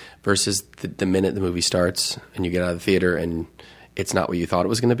be, versus the minute the movie starts and you get out of the theater and it's not what you thought it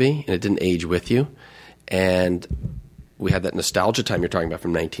was going to be, and it didn't age with you. And we had that nostalgia time you're talking about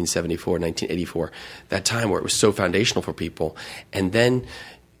from 1974, 1984, that time where it was so foundational for people. And then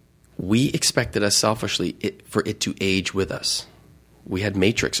we expected us selfishly for it to age with us. We had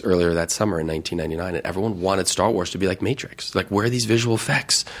Matrix earlier that summer in 1999, and everyone wanted Star Wars to be like Matrix. Like, where are these visual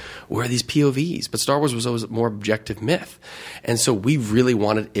effects? Where are these POVs? But Star Wars was always a more objective myth. And so we really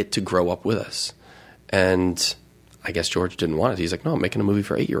wanted it to grow up with us. And I guess George didn't want it. He's like, no, I'm making a movie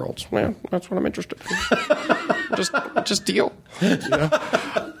for 8-year-olds. Well, that's what I'm interested in. just deal.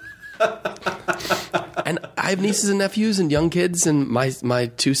 And I have nieces and nephews and young kids, and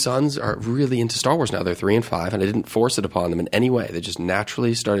my two sons are really into Star Wars now. They're 3 and 5, and I didn't force it upon them in any way. They just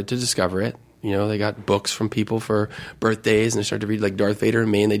naturally started to discover it. They got books from people for birthdays, and they started to read like Darth Vader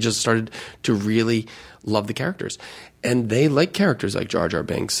and me, and they just started to love the characters. And they like characters like Jar Jar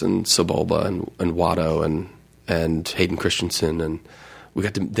Binks and Sebulba and Watto and Hayden Christensen, and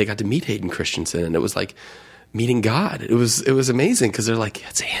they got to meet Hayden Christensen, and it was like meeting God. It was amazing, because they're like,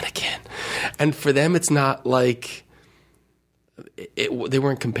 it's Anakin, and for them it's not like they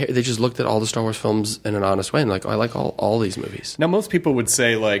weren't compared. They just looked at all the Star Wars films in an honest way and like, oh, I like all these movies. Now, most people would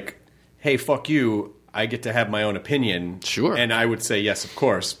say like, hey, fuck you, I get to have my own opinion. Sure. And I would say yes, of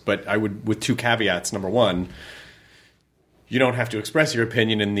course, but I would, with 2 caveats. Number one, you don't have to express your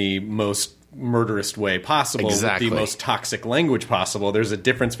opinion in the most murderous way possible, exactly, with the most toxic language possible. There's a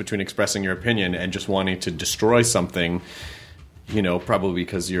difference between expressing your opinion and just wanting to destroy something, probably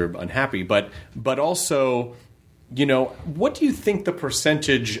because you're unhappy. But also, what do you think what's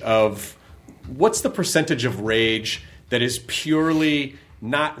the percentage of rage that is purely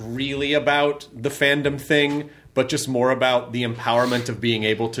not really about the fandom thing, but just more about the empowerment of being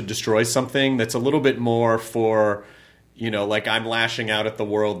able to destroy something that's a little bit more for like I'm lashing out at the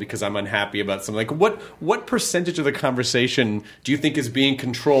world because I'm unhappy about something. Like what percentage of the conversation do you think is being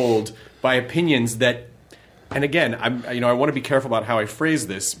controlled by opinions that, and again, I want to be careful about how I phrase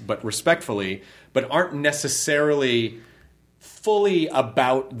this, but respectfully, but aren't necessarily fully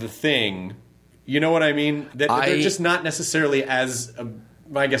about the thing. You know what I mean? That they're just not necessarily as.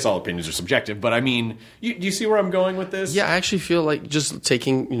 I guess all opinions are subjective, but I mean, do you see where I'm going with this? Yeah, I actually feel like just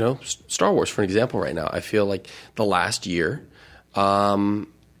taking Star Wars for an example right now. I feel like the last year,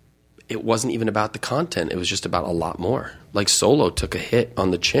 it wasn't even about the content. It was just about a lot more. Like Solo took a hit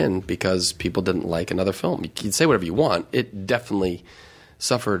on the chin because people didn't like another film. You can say whatever you want. It definitely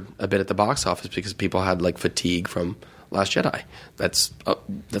suffered a bit at the box office because people had like fatigue from Last Jedi. That's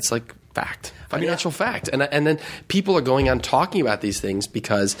like fact, financial fact. And then people are going on talking about these things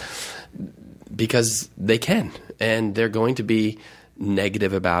because they can, and they're going to be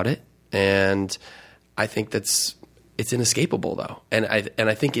negative about it. And I think it's inescapable though. And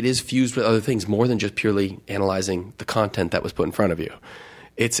I think it is fused with other things more than just purely analyzing the content that was put in front of you.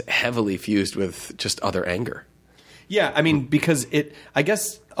 It's heavily fused with just other anger. Yeah, I mean, because I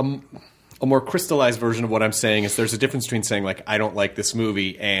guess a more crystallized version of what I'm saying is there's a difference between saying, like, I don't like this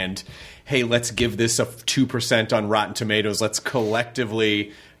movie and, hey, let's give this a 2% on Rotten Tomatoes. Let's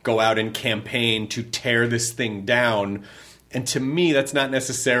collectively go out and campaign to tear this thing down. And to me, that's not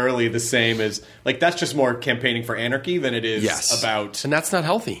necessarily the same as, like, that's just more campaigning for anarchy than it is about. And that's not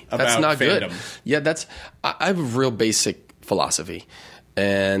healthy. That's not fandom. Good. Yeah, I have a real basic philosophy.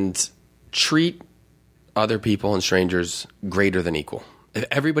 And treat other people and strangers greater than equal. If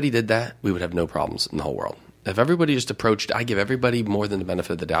everybody did that, we would have no problems in the whole world. If everybody just approached, I give everybody more than the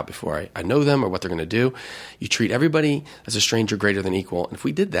benefit of the doubt before I know them or what they're going to do. You treat everybody as a stranger greater than equal. And if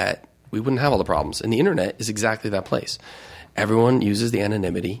we did that, we wouldn't have all the problems. And the internet is exactly that place. Everyone uses the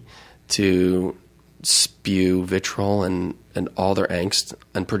anonymity to spew vitriol and all their angst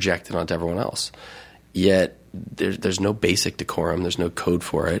and project it onto everyone else. Yet there's no basic decorum. There's no code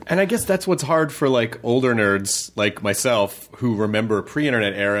for it. And I guess that's what's hard for like older nerds like myself who remember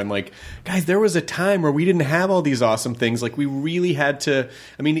pre-internet era and like, guys, there was a time where we didn't have all these awesome things. Like we really had to,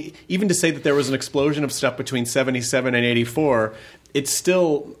 I mean, even to say that there was an explosion of stuff between 77 and 84, it's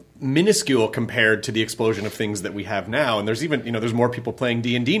still minuscule compared to the explosion of things that we have now. And there's even, there's more people playing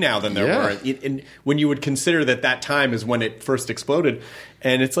D&D now than there were. And when you would consider that time is when it first exploded.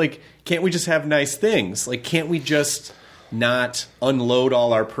 And it's like, can't we just have nice things? Like, can't we just not unload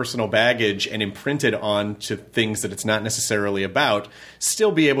all our personal baggage and imprint it onto things that it's not necessarily about,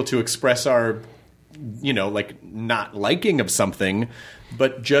 still be able to express our, like not liking of something,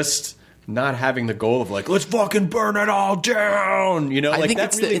 but just not having the goal of like, let's fucking burn it all down. I think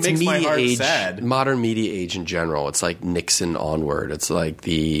that really makes my heart sad. Modern media age in general. It's like Nixon onward. It's like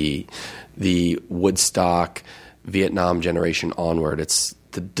the Woodstock, Vietnam generation onward. It's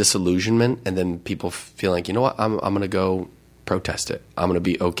the disillusionment, and then people feel like, you know what, I'm going to go protest it. I'm going to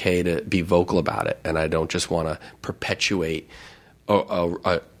be okay to be vocal about it, and I don't just want to perpetuate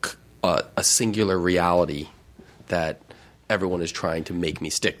a singular reality that everyone is trying to make me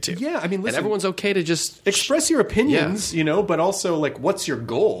stick to. Yeah, I mean, listen, and everyone's okay to just express your opinions, but also like, what's your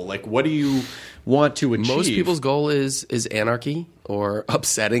goal? Like, what do you want to achieve? Most people's goal is anarchy or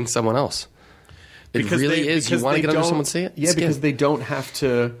upsetting someone else. It really is. You want to get under someone's skin. Yeah, because they don't have to.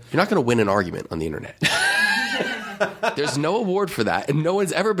 You're not going to win an argument on the internet. There's no award for that, and no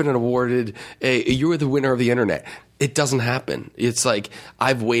one's ever been awarded you were the winner of the internet. It doesn't happen. It's like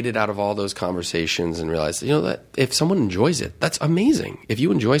I've waited out of all those conversations and realized, that if someone enjoys it, that's amazing. If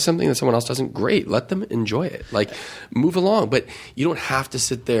you enjoy something that someone else doesn't, great. Let them enjoy it. Like, move along. But you don't have to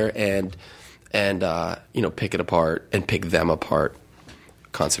sit there and pick it apart and pick them apart.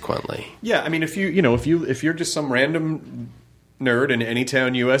 Consequently, yeah. I mean, if you're just some random nerd in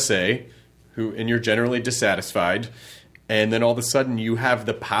Anytown, USA, and you're generally dissatisfied, and then all of a sudden you have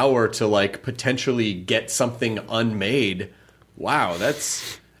the power to like potentially get something unmade. Wow,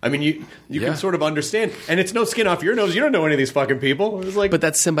 that's. I mean, you can sort of understand, and it's no skin off your nose. You don't know any of these fucking people. It was like, but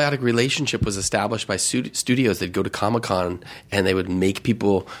that symbiotic relationship was established by studios that go to Comic-Con and they would make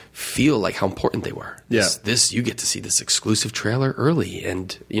people feel like how important they were. This you get to see this exclusive trailer early,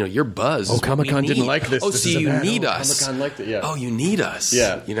 and your buzz. Oh, Comic-Con didn't like this. Oh, this so you need us. Comic-Con liked it. Yeah. Oh, you need us.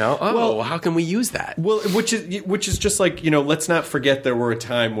 Yeah. Well, how can we use that? Well, which is just like let's not forget there were a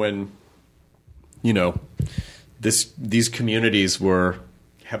time when these communities were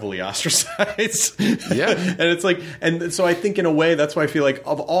heavily ostracized. Yeah. And it's like, and so I think in a way, that's why I feel like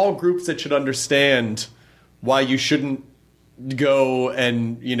of all groups that should understand why you shouldn't go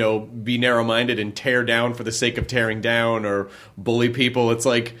and, you know, be narrow-minded and tear down for the sake of tearing down or bully people. It's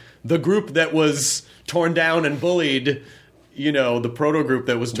like the group that was torn down and bullied, you know, the proto group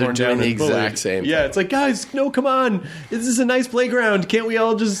that was torn down and bullied. The exact same thing. Yeah, it's like, guys, no, come on. This is a nice playground. Can't we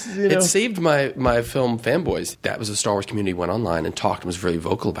all just, you know? It saved my film fanboys. That was the Star Wars community went online and talked and was very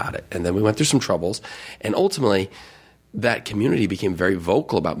vocal about it. And then we went through some troubles. And ultimately, that community became very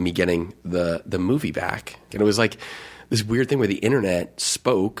vocal about me getting the movie back. And it was like this weird thing where the internet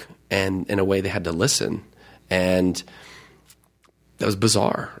spoke, and in a way they had to listen. And that was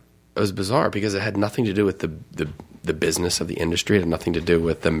bizarre. It was bizarre because it had nothing to do with the business of the industry. It had nothing to do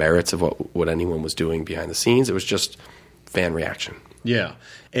with the merits of what anyone was doing behind the scenes. It was just fan reaction. Yeah.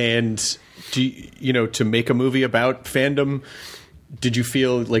 And, to make a movie about fandom, did you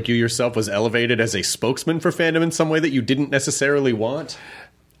feel like you yourself was elevated as a spokesman for fandom in some way that you didn't necessarily want?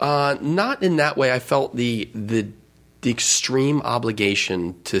 Not in that way. I felt the extreme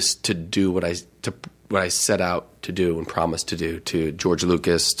obligation to do what I set out to do and promised to do to George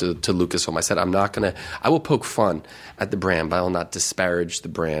Lucas, to Lucasfilm. I said, I will poke fun at the brand, but I will not disparage the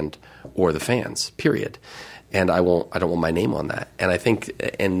brand or the fans, period. And I don't want my name on that. And I think,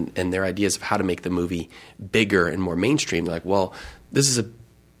 and their ideas of how to make the movie bigger and more mainstream, like, well, there's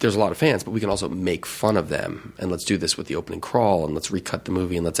a lot of fans, but we can also make fun of them. And let's do this with the opening crawl, and let's recut the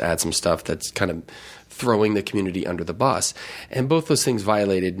movie, and let's add some stuff that's kind of throwing the community under the bus. And both those things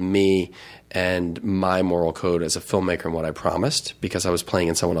violated me and my moral code as a filmmaker and what I promised, because I was playing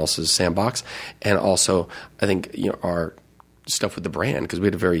in someone else's sandbox. And also, I think, our stuff with the brand, because we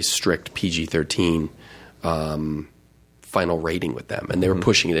had a very strict PG-13 final rating with them, and they were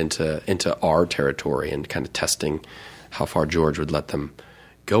pushing it into our territory and kind of testing how far George would let them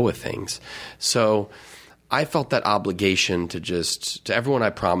go with things. So I felt that obligation to everyone I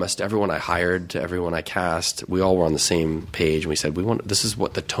promised, to everyone I hired, to everyone I cast. We all were on the same page, and we said, this is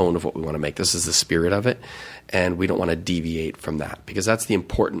what the tone of what we want to make. This is the spirit of it, and we don't want to deviate from that, because that's the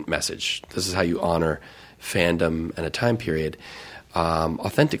important message. This is how you honor fandom and a time period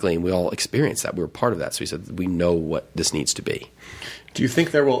authentically, and we all experienced that. We were part of that. So we said, we know what this needs to be. Do you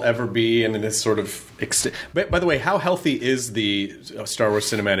think there will ever be, and in this sort of by the way, how healthy is the Star Wars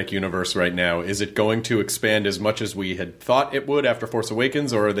cinematic universe right now? Is it going to expand as much as we had thought it would after Force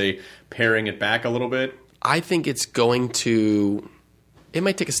Awakens, or are they paring it back a little bit? I think it's going to – it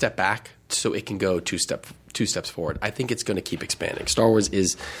might take a step back so it can go two steps forward. I think it's going to keep expanding. Star Wars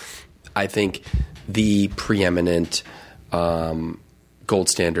is, I think, the preeminent gold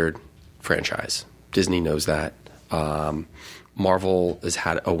standard franchise. Disney knows that. Marvel has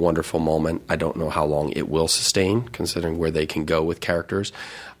had a wonderful moment. I don't know how long it will sustain, considering where they can go with characters.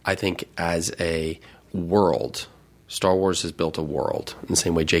 I think as a world, Star Wars has built a world in the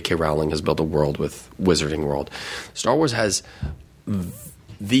same way J.K. Rowling has built a world with Wizarding World. Star Wars has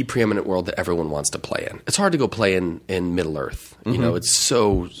the preeminent world that everyone wants to play in. It's hard to go play in Middle-earth. Mm-hmm. It's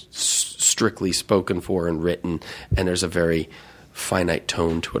so strictly spoken for and written, and there's a very finite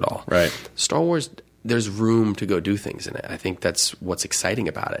tone to it all. Right. Star Wars, there's room to go do things in it. I think that's what's exciting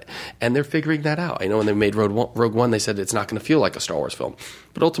about it. And they're figuring that out. I know when they made Rogue One, they said it's not going to feel like a Star Wars film.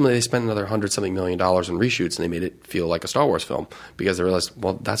 But ultimately, they spent another $100-something million in reshoots, and they made it feel like a Star Wars film because they realized,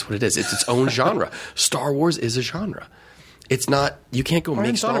 well, that's what it is. It's its own genre. Star Wars is a genre. It's not – you can't go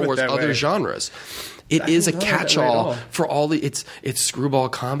make Star Wars other genres. It is a catch-all for all the – it's screwball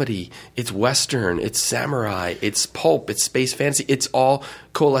comedy, it's Western, it's samurai, it's pulp, it's space fantasy. It's all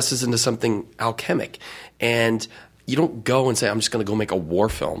coalesces into something alchemic. And you don't go and say, I'm just going to go make a war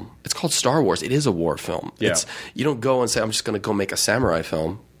film. It's called Star Wars. It is a war film. Yeah. You don't go and say, I'm just going to go make a samurai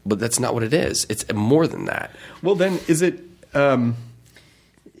film. But that's not what it is. It's more than that. Well, then is it do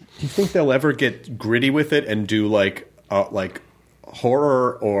you think they'll ever get gritty with it and do like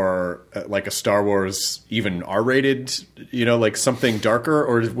horror or like a Star Wars, even R-rated, like something darker,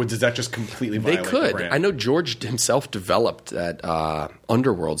 or does that just completely violate They could. the brand? I know George himself developed that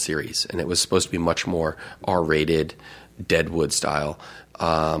Underworld series, and it was supposed to be much more R-rated, Deadwood style.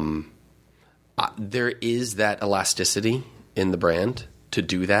 There is that elasticity in the brand to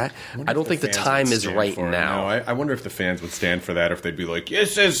do that. I don't think the time is right now. No, I wonder if the fans would stand for that, if they'd be like,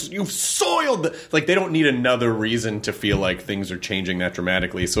 yes, you've soiled. Like, they don't need another reason to feel like things are changing that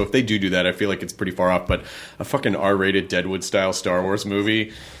dramatically. So if they do that, I feel like it's pretty far off. But a fucking R-rated Deadwood-style Star Wars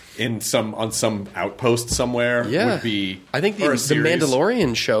movie on some outpost somewhere would be. I think the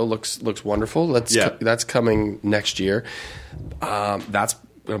Mandalorian show looks wonderful. That's coming next year. That's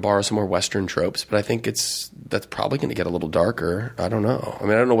going to borrow some more Western tropes, but I think that's probably going to get a little darker. I don't know. I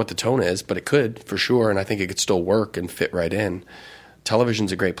mean, I don't know what the tone is, but it could for sure, and I think it could still work and fit right in.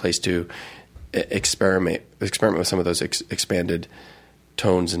 Television's a great place to experiment with some of those expanded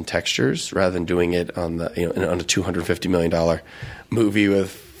tones and textures rather than doing it on on a $250 million movie with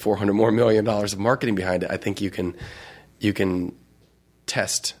 $400 million of marketing behind it. I think you can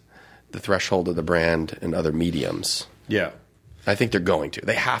test the threshold of the brand in other mediums. Yeah. I think they're going to.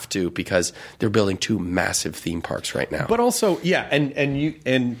 They have to, because they're building 2 massive theme parks right now. But also, yeah,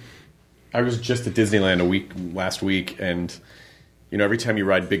 and I was just at Disneyland last week, and every time you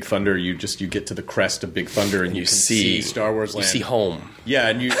ride Big Thunder, you get to the crest of Big Thunder, and you can see Star Wars Land. You see home. Yeah,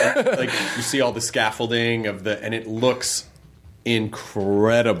 and you see all the scaffolding and it looks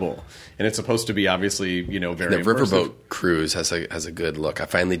incredible. And it's supposed to be obviously, very the immersive. riverboat cruise has a good look. I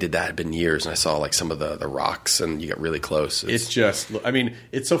finally did that. It had been years, and I saw like some of the rocks, and you get really close. It's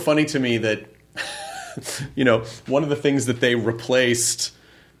so funny to me that one of the things that they replaced,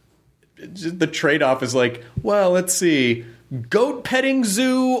 the trade-off is like, well, let's see, goat petting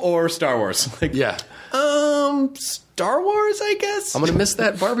zoo or Star Wars? Like, yeah. Star Wars, I guess. I'm going to miss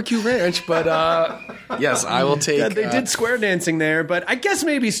that barbecue ranch, but yes, I will take... Yeah, they did square dancing there, but I guess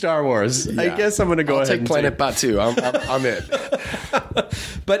maybe Star Wars. Yeah. I guess I'm going to go ahead and take Planet Batu. I'm in.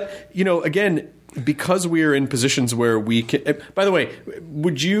 But, again, because we're in positions where we can... By the way,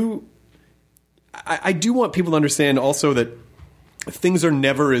 would you... I do want people to understand also that things are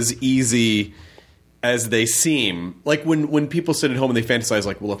never as easy as they seem. Like when people sit at home and they fantasize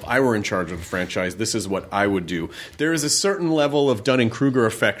like, well, if I were in charge of a franchise, this is what I would do. There is a certain level of Dunning-Kruger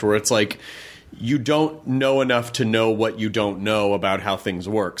effect where it's like you don't know enough to know what you don't know about how things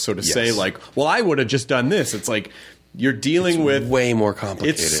work. So to say like, well, I would have just done this. It's like you're dealing with way more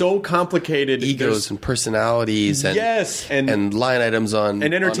complicated. It's so complicated. Egos and personalities and and line items and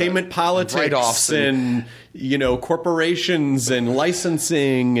entertainment politics write-offs and corporations and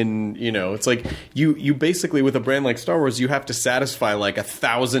licensing and it's like you basically, with a brand like Star Wars, you have to satisfy like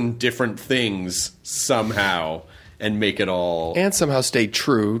 1,000 different things somehow and make it all, and somehow stay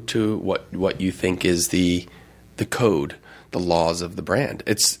true to what you think is the code, the laws of the brand.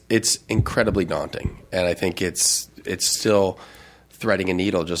 It's incredibly daunting, and I think it's still threading a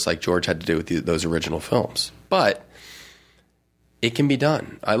needle, just like George had to do with those original films. But it can be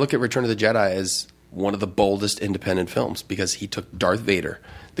done. I look at Return of the Jedi as one of the boldest independent films, because he took Darth Vader,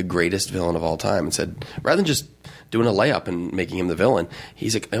 the greatest villain of all time, and said, rather than just doing a layup and making him the villain,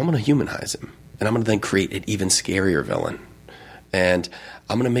 he's like, I'm going to humanize him, and I'm going to then create an even scarier villain. And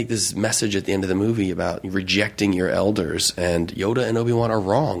I'm going to make this message at the end of the movie about rejecting your elders, and Yoda and Obi-Wan are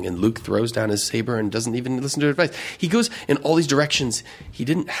wrong, and Luke throws down his saber and doesn't even listen to advice. He goes in all these directions he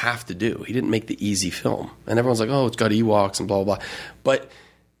didn't have to do. He didn't make the easy film. And everyone's like, oh, it's got Ewoks and blah, blah, blah. But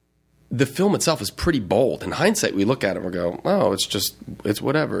the film itself is pretty bold. In hindsight, we look at it and we go, oh, it's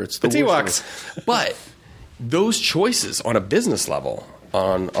whatever. It's Ewoks. But those choices on a business level,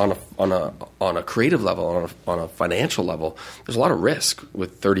 on a creative level, on a financial level, there's a lot of risk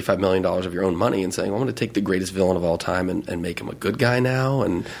with $35 million of your own money and saying, I'm going to take the greatest villain of all time and make him a good guy now.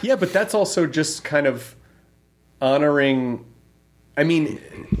 And yeah, but that's also just kind of honoring,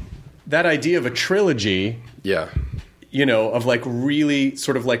 that idea of a trilogy. Yeah. Of like really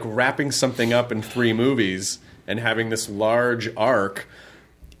sort of like wrapping something up in 3 movies and having this large arc.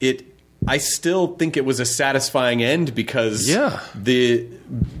 I still think it was a satisfying end, because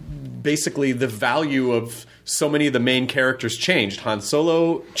basically the value of so many of the main characters changed. Han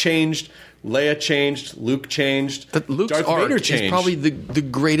Solo changed, Leia changed, Luke changed, Luke's Darth arc Vader changed. Is probably the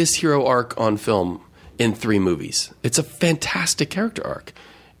greatest hero arc on film in 3 movies. It's a fantastic character arc.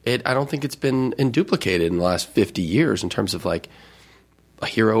 I don't think it's been duplicated in the last 50 years in terms of like a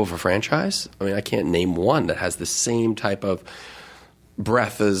hero of a franchise. I can't name one that has the same type of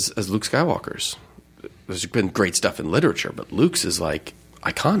breadth as Luke Skywalker's. There's been great stuff in literature, but Luke's is like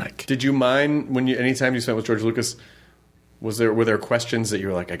iconic. Did you mind anytime you spent with George Lucas, were there questions that you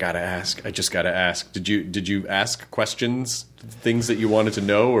were like, I gotta ask, I just gotta ask? Did you ask questions, things that you wanted to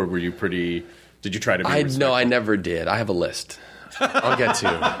know, or did you try to be respectful? No, I never did. I have a list. I'll get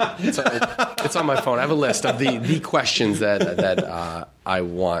to. It's on my phone. I have a list of the questions that I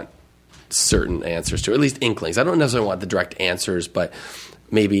want certain answers to, or at least inklings. I don't necessarily want the direct answers, but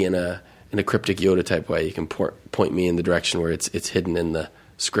maybe in a cryptic Yoda type way, you can point me in the direction where it's hidden in the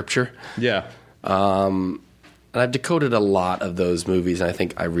scripture. Yeah. And I've decoded a lot of those movies, and I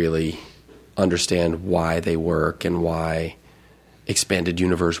think I really understand why they work and why Expanded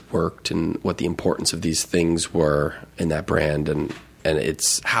Universe worked and what the importance of these things were in that brand, and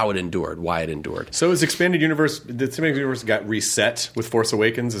it's how it endured, why it endured. So the Expanded Universe got reset with Force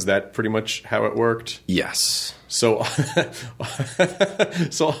Awakens? Is that pretty much how it worked? Yes. So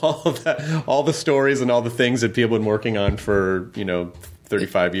all the stories and all the things that people have been working on for,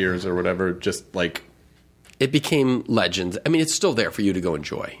 35 years or whatever, just like... It became legend. I mean, it's still there for you to go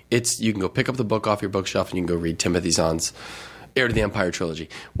enjoy. You can go pick up the book off your bookshelf and you can go read Timothy Zahn's Heir to the Empire trilogy,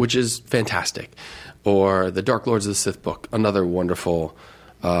 which is fantastic. Or the Dark Lords of the Sith book, another wonderful,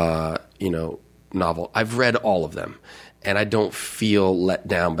 novel. I've read all of them, and I don't feel let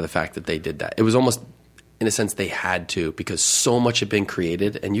down by the fact that they did that. It was almost, in a sense, they had to, because so much had been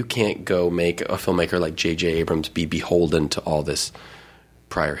created, and you can't go make a filmmaker like J.J. Abrams be beholden to all this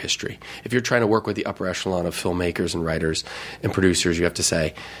prior history. If you're trying to work with the upper echelon of filmmakers and writers and producers, you have to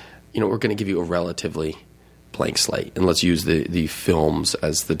say, we're going to give you a relatively blank slate, and let's use the films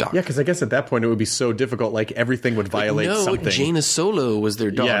as the doc. Yeah, because I guess at that point it would be so difficult, like everything would violate something. Jaina Solo was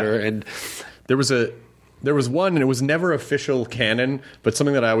their daughter, and there was one, and it was never official canon, but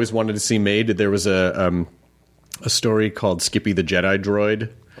something that I always wanted to see made. There was a story called Skippy the Jedi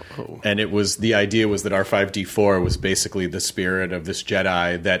Droid. Oh. And the idea was that R5-D4 was basically the spirit of this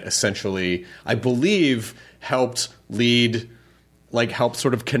Jedi that essentially, I believe, helped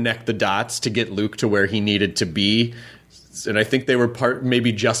sort of connect the dots to get Luke to where he needed to be. And I think they were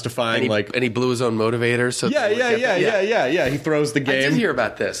maybe justifying and he blew his own motivator. So yeah. He throws the game. I did hear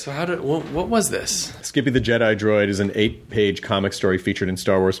about this. So what was this? Skippy the Jedi Droid is an 8-page comic story featured in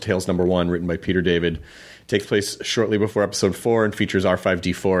Star Wars Tales #1, written by Peter David. It takes place shortly before Episode 4 and features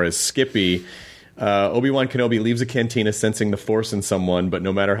R5-D4 as Skippy. Obi-Wan Kenobi leaves a cantina sensing the Force in someone, but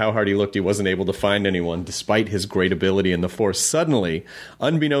no matter how hard he looked, he wasn't able to find anyone, despite his great ability in the Force. Suddenly,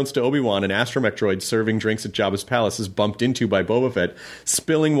 unbeknownst to Obi-Wan, an astromech droid serving drinks at Jabba's palace is bumped into by Boba Fett,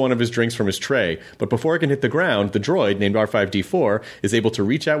 spilling one of his drinks from his tray. But before it can hit the ground, the droid, named R5-D4, is able to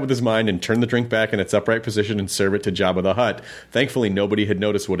reach out with his mind and turn the drink back in its upright position and serve it to Jabba the Hutt. Thankfully, nobody had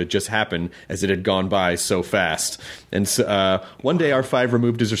noticed what had just happened, as it had gone by so fast. And one day, R5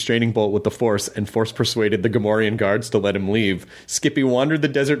 removed his restraining bolt with the Force, and Force persuaded the Gamorrean guards to let him leave. Skippy wandered the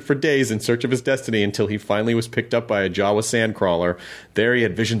desert for days in search of his destiny until he finally was picked up by a Jawa sandcrawler. There he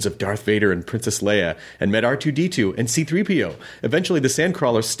had visions of Darth Vader and Princess Leia, and met R2-D2 and C-3PO. Eventually the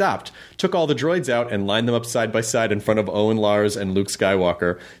sandcrawler stopped, took all the droids out, and lined them up side by side in front of Owen Lars and Luke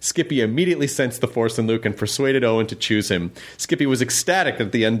Skywalker. Skippy immediately sensed the Force in Luke and persuaded Owen to choose him. Skippy was ecstatic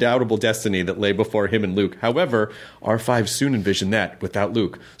at the undoubtable destiny that lay before him and Luke. However, R5 soon envisioned that, without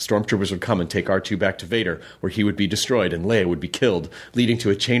Luke, stormtroopers would come and take R2 back to Vader, where he would be destroyed and Leia would be killed, leading to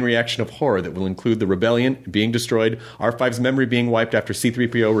a chain reaction of horror that will include the rebellion being destroyed, R5's memory being wiped after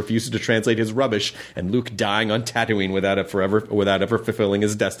C-3PO refuses to translate his rubbish, and Luke dying on Tatooine without ever fulfilling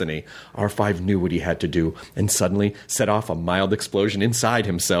his destiny. R5 knew what he had to do, and suddenly set off a mild explosion inside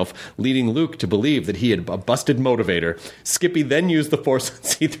himself, leading Luke to believe that he had a busted motivator. Skippy then used the Force on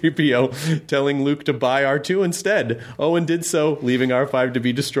C-3PO, telling Luke to buy R2 instead. Owen did so, leaving R5 to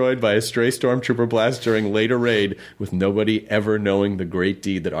be destroyed by a stray stormtrooper blast during later raid, with nobody ever knowing the great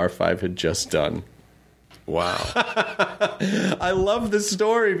deed that R5 had just done. Wow. I love this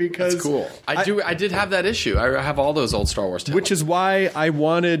story because... That's cool. I did have that issue. I have all those old Star Wars tales. Which is why I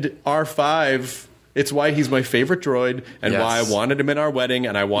wanted R5... It's why he's my favorite droid, and why I wanted him in our wedding,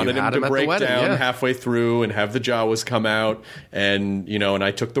 and I wanted him to break down halfway through and have the Jawas come out, and and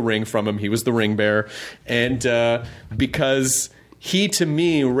I took the ring from him. He was the ring bearer. And because he, to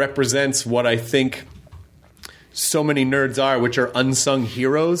me, represents what I think so many nerds are, which are unsung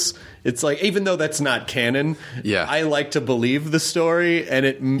heroes. It's like, even though that's not canon, I like to believe the story, and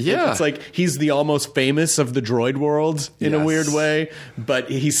it's like he's the almost famous of the droid world in a weird way, but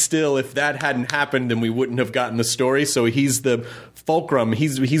he's still, if that hadn't happened, then we wouldn't have gotten the story. So he's the fulcrum.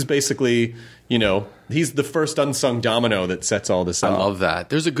 He's basically, he's the first unsung domino that sets all this up. I love that.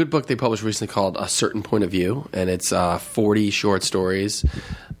 There's a good book they published recently called A Certain Point of View, and it's 40 short stories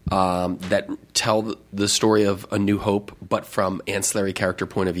that tell the story of A New Hope, but from ancillary character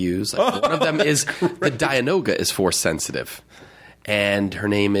point of views. Like, one of them is the Dianoga is Force sensitive, and her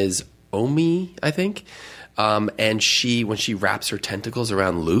name is Omi, I think. And when she wraps her tentacles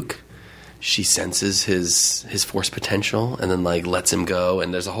around Luke, she senses his Force potential, and then lets him go.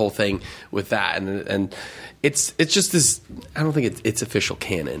 And there's a whole thing with that, and it's just this. I don't think it's official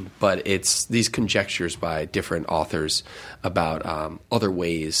canon, but it's these conjectures by different authors about other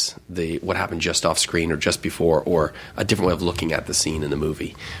ways what happened just off screen or just before, or a different way of looking at the scene in the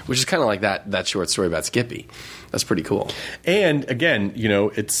movie, which is kind of like that short story about Skippy. That's pretty cool. And again,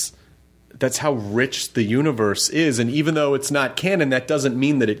 that's how rich the universe is, and even though it's not canon, that doesn't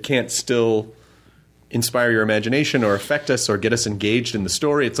mean that it can't still inspire your imagination or affect us or get us engaged in the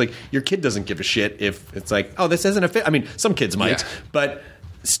story. It's like your kid doesn't give a shit if it's like, oh, this isn't a fit. I mean, some kids might, but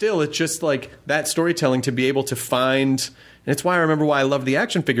still, it's just like that storytelling to be able to find And it's why I remember why I love the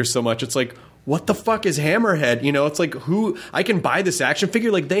action figures so much. It's like, what the fuck is Hammerhead? You know, it's like, who I can buy this action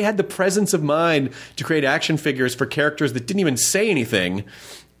figure? Like, they had the presence of mind to create action figures for characters that didn't even say anything.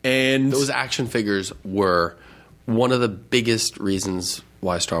 And those action figures were one of the biggest reasons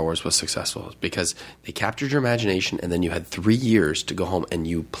why Star Wars was successful, because they captured your imagination, and then you had 3 years to go home and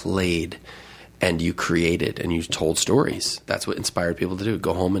you played and you created and you told stories. That's what inspired people to do.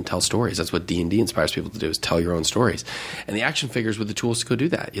 Go home and tell stories. That's what D&D inspires people to do, is tell your own stories. And the action figures were the tools to go do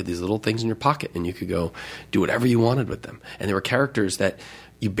that. You had these little things in your pocket and you could go do whatever you wanted with them. And there were characters that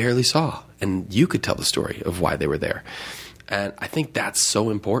you barely saw, and you could tell the story of why they were there. And I think that's so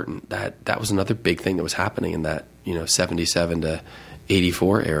important. That was another big thing that was happening in that, 77 to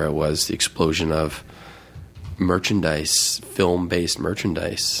 84 era, was the explosion of merchandise, film-based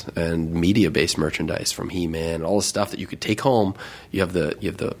merchandise and media-based merchandise, from He-Man, all the stuff that you could take home. You have the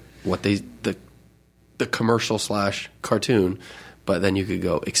commercial / cartoon, but then you could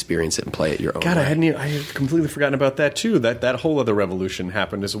go experience it and play it your own way. I had completely forgotten about that too. That whole other revolution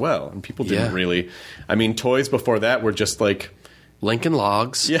happened as well, and people didn't really. I mean, toys before that were just like Lincoln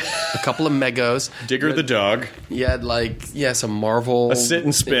Logs, a couple of Megos, Digger the dog. You had some Marvel, a sit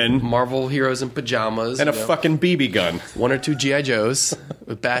and spin, Marvel heroes in pajamas, and a fucking BB gun. 1 or 2 GI Joes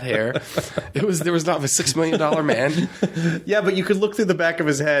with bad hair. There was not a $6 million man. Yeah, but you could look through the back of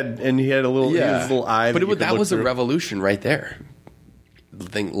his head, and he had a little, his little eye. But that was a revolution right there.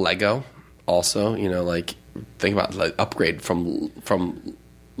 Think Lego, also. Think about upgrade from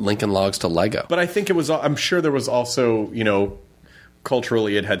Lincoln Logs to Lego. But I think it was. I'm sure there was also,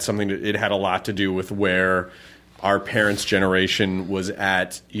 culturally, it had a lot to do with where our parents' generation was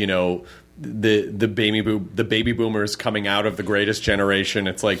at. The baby boomers coming out of the greatest generation.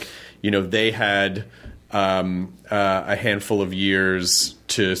 It's like, they had a handful of years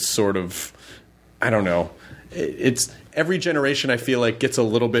to sort of, I don't know. It's every generation, I feel like, gets a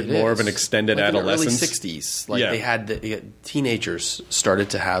little bit more of an extended adolescence. In the early 60s, they had teenagers started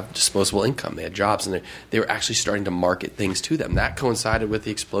to have disposable income. They had jobs, and they were actually starting to market things to them. That coincided with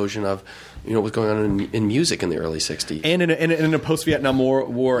the explosion of what was going on in music in the early 60s. And in a post-Vietnam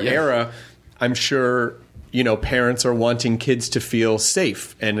War era, I'm sure parents are wanting kids to feel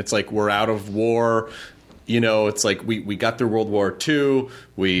safe. And it's like, we're out of war. It's like we got through World War II.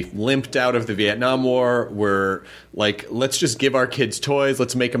 We limped out of the Vietnam War. We're like, let's just give our kids toys.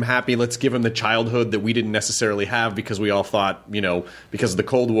 Let's make them happy. Let's give them the childhood that we didn't necessarily have, because we all thought, because of the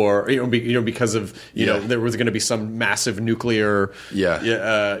Cold War, because of, there was going to be some massive nuclear,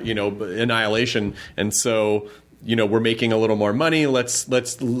 annihilation. And so, we're making a little more money. Let's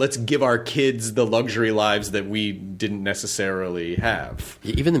give our kids the luxury lives that we didn't necessarily have.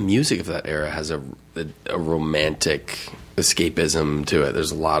 Even the music of that era has a romantic escapism to it.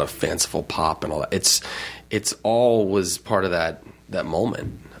 There's a lot of fanciful pop and all that. It's all was part of that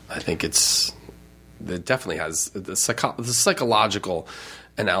moment. I think it definitely has the psychological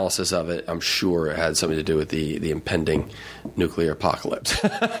analysis of it. I'm sure it had something to do with the impending nuclear apocalypse.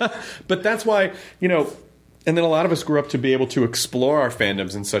 But that's why, and then a lot of us grew up to be able to explore our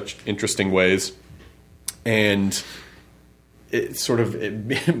fandoms in such interesting ways, and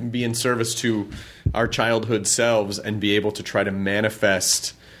be in service to our childhood selves, and be able to try to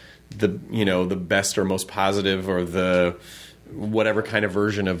manifest the best or most positive, or the whatever kind of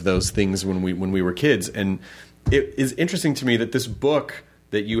version of those things when we were kids. And it is interesting to me that this book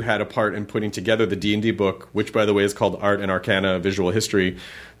that you had a part in putting together, the D&D book, which, by the way, is called Art and Arcana: Visual History,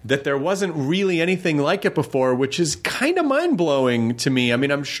 that there wasn't really anything like it before, which is kind of mind-blowing to me. I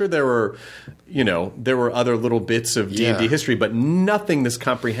mean, I'm sure there were other little bits of D&D history, but nothing this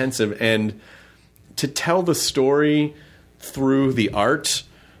comprehensive. And to tell the story through the art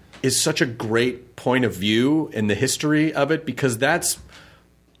is such a great point of view in the history of it, because that's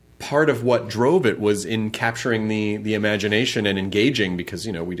part of what drove it, was in capturing the imagination and engaging, because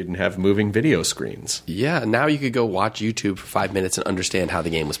we didn't have moving video screens. Yeah, now you could go watch YouTube for 5 minutes and understand how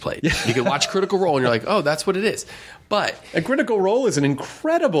the game was played. You could watch Critical Role and you're like, oh, that's what it is. But a Critical Role is an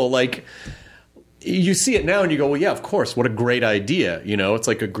incredible, you see it now and you go, well, yeah, of course, what a great idea. It's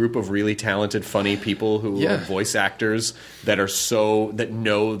like a group of really talented, funny people who are voice actors that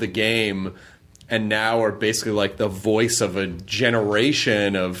know the game, and now are basically like the voice of a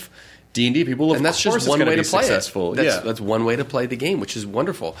generation of D&D people. And that's just one way to play successful. it. That's one way to play the game, which is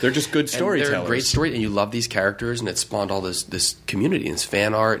wonderful. They're just good storytellers. They're great story, and you love these characters, and it spawned all this community and this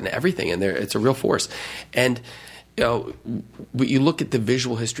fan art and everything, and it's a real force. And you look at the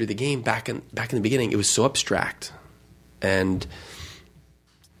visual history of the game back in the beginning, it was so abstract and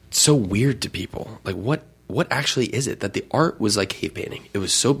so weird to people. Like, what what actually is it? That the art was like cave painting. It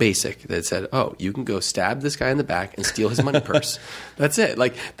was so basic that it said, oh, you can go stab this guy in the back and steal his money purse. That's it.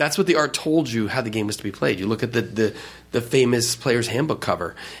 Like, that's what the art told you how the game was to be played. You look at the famous player's handbook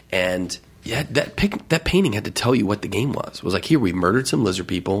cover, and yeah, that painting had to tell you what the game was. It was like, here, we murdered some lizard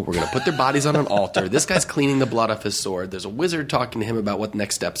people. We're going to put their bodies on an altar. This guy's cleaning the blood off his sword. There's a wizard talking to him about what the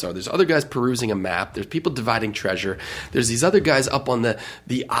next steps are. There's other guys perusing a map. There's people dividing treasure. There's these other guys up on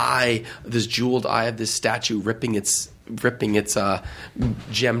the eye, this jeweled eye of this statue, ripping its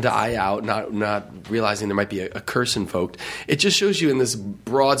gemmed eye out, not realizing there might be a curse invoked. It just shows you in this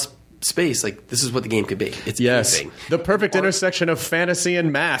broad space, like, this is what the game could be. It's anything. The perfect intersection of fantasy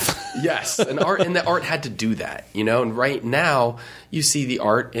and math. Yes, and the art had to do that, you know. And right now, you see the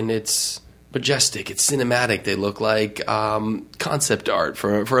art, and it's majestic, it's cinematic. They look like concept art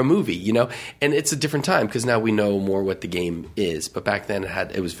for a movie, you know. And it's a different time because now we know more what the game is. But back then,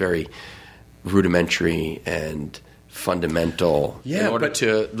 it was very rudimentary and fundamental in order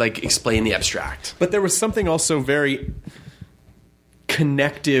to like explain the abstract. But there was something also very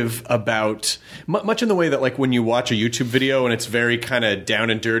connective about much in the way that, like, when you watch a YouTube video and it's very kind of down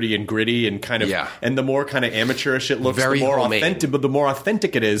and dirty and gritty and kind of and the more kind of amateurish it looks, very the more homemade. authentic, but the more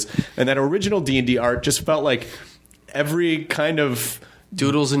authentic it is. And that original D&D art just felt like every kind of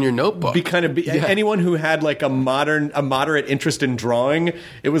doodles in your notebook. Anyone who had like a moderate interest in drawing,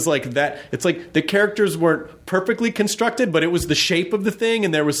 it was like that. It's like the characters weren't perfectly constructed, but it was the shape of the thing,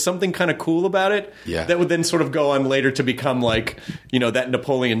 and there was something kind of cool about it. Yeah. That would then sort of go on later to become like, you know, that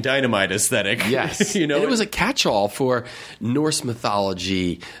Napoleon Dynamite aesthetic. Yes, you know, and it was a catch-all for Norse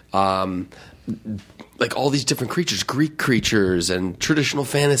mythology. Like all these different creatures, Greek creatures, and traditional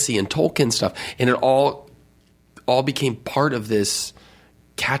fantasy and Tolkien stuff, and it all became part of this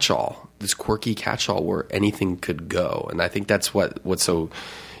catch-all, this quirky catch-all where anything could go. And I think that's what's so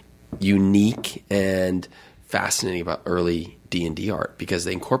unique and fascinating about early D&D art, because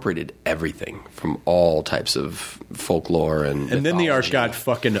they incorporated everything from all types of folklore and then the art got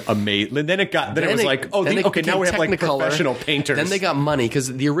fucking amazing. Then it was like, now we have like professional painters. Then they got money,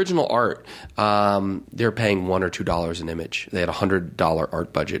 because the original art, they were paying $1 or $2 an image. They had a $100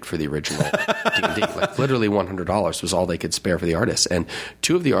 art budget for the original D&D. Like literally $100 was all they could spare for the artists. And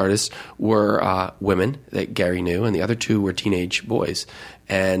two of the artists were women that Gary knew, and the other two were teenage boys.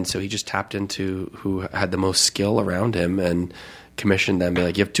 And so he just tapped into who had the most skill around him and commissioned them, be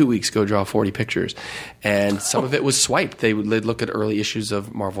like, you have 2 weeks, go draw 40 pictures. And some of it was swiped. They'd look at early issues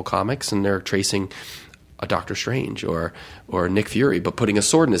of Marvel Comics, and they're tracing a Doctor Strange or Nick Fury, but putting a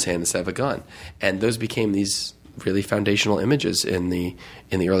sword in his hand instead of a gun. And those became these really foundational images in the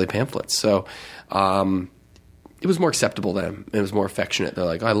early pamphlets. So it was more acceptable to them. It was more affectionate. They're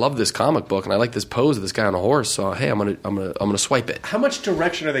like, I love this comic book, and I like this pose of this guy on a horse. So hey, I'm gonna swipe it. How much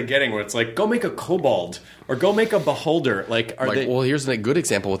direction are they getting? Where it's like, go make a kobold or go make a beholder. Well, here's a good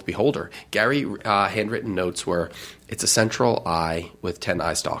example with Beholder. Gary handwritten notes were, it's a central eye with 10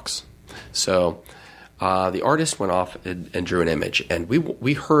 eye stalks. So the artist went off and drew an image, and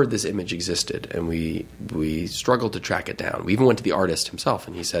we heard this image existed, and we struggled to track it down. We even went to the artist himself,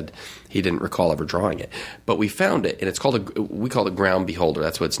 and he said he didn't recall ever drawing it. But we found it, and we call it ground beholder.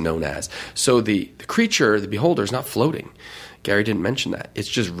 That's what it's known as. So the creature, the beholder, is not floating. Gary didn't mention that. It's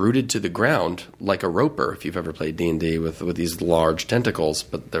just rooted to the ground like a roper, if you've ever played D&D with these large tentacles,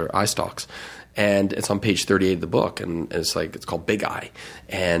 but they're eye stalks. And it's on page 38 of the book, and it's called Big Eye.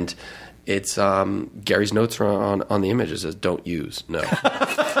 And it's Gary's notes are on the image. It says, "Don't use." No.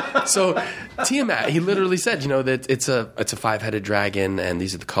 So Tiamat, he literally said, that it's a 5-headed dragon, and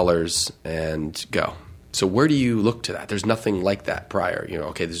these are the colors, and go. So where do you look to that? There's nothing like that prior.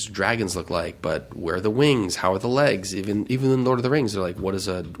 Okay, this is what dragons look like, but where are the wings? How are the legs? Even in Lord of the Rings, they're like, what does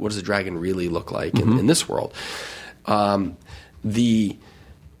a dragon really look like in this world? The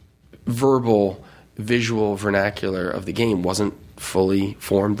verbal, visual vernacular of the game wasn't fully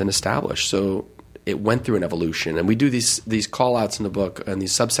formed and established. So it went through an evolution. And we do these call-outs in the book and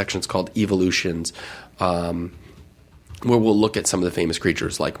these subsections called evolutions, where we'll look at some of the famous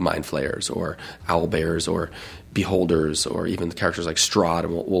creatures like mind flayers or owl bears or beholders, or even the characters like Strahd,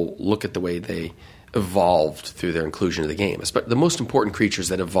 and we'll look at the way they evolved through their inclusion of the game. But the most important creatures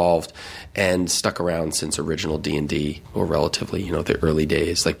that evolved and stuck around since original D&D, or relatively, the early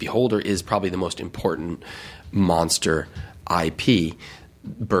days, like Beholder is probably the most important monster IP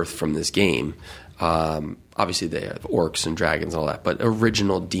birthed from this game. Obviously they have orcs and dragons and all that, but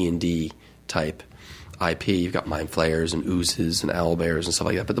original D&D type IP, you've got mind flayers and oozes and owl bears and stuff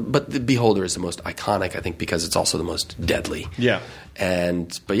like that. But the Beholder is the most iconic, I think, because it's also the most deadly. Yeah.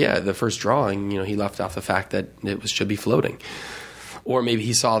 But the first drawing, he left off the fact that it should be floating. Or maybe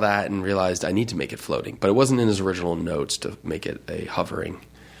he saw that and realized I need to make it floating. But it wasn't in his original notes to make it a hovering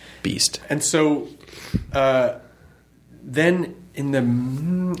beast. And so then in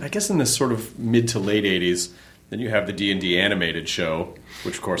the sort of mid to late 80s, then you have the D&D animated show,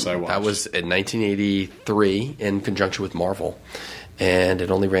 which of course I watched. That was in 1983 in conjunction with Marvel. And it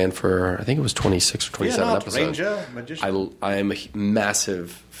only ran for, I think it was 26 or 27 episodes. Ranger, magician. I am a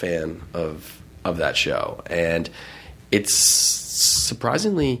massive fan of that show. And it's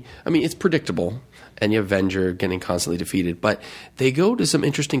surprisingly, I mean, it's predictable. And you have Venger getting constantly defeated. But they go to some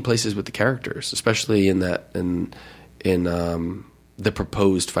interesting places with the characters, especially in the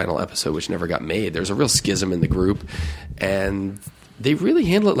proposed final episode, which never got made. There's a real schism in the group. And they really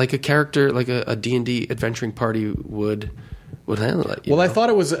handle it like a character, like a D&D adventuring party would handle it. Well, I thought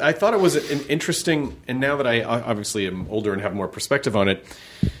it was an interesting, and now that I obviously am older and have more perspective on it,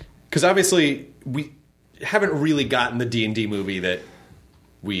 because obviously we haven't really gotten the D&D movie that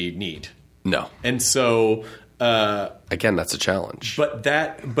we need. No. And so again, that's a challenge. But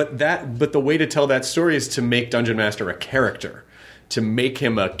the way to tell that story is to make Dungeon Master a character, to make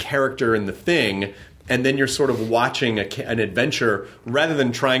him a character in the thing. And then you're sort of watching an adventure rather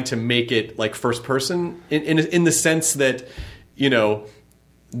than trying to make it like first person in the sense that, you know,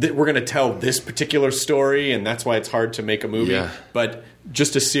 that we're going to tell this particular story and that's why it's hard to make a movie. Yeah. But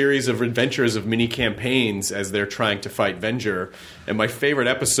just a series of adventures of mini campaigns as they're trying to fight Venger. And my favorite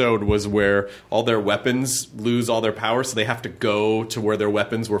episode was where all their weapons lose all their power, so they have to go to where their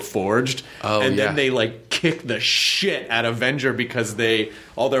weapons were forged. Oh, and yeah. then they like kick the shit out of Venger because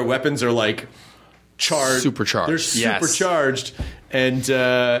all their weapons are like supercharged. They're supercharged, and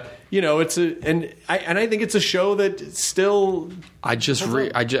you know, I think it's a show that still. I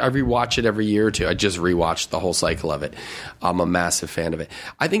rewatch it every year or two. I just rewatched the whole cycle of it. I'm a massive fan of it.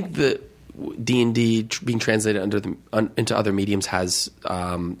 I think the D&D being translated into other mediums has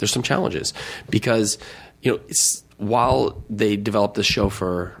there's some challenges because, you know, while they developed this show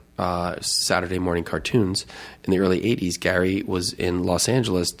for Saturday morning cartoons in the early 80s, Gary was in Los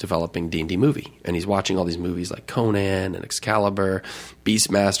Angeles developing D&D movie, and he's watching all these movies like Conan and Excalibur,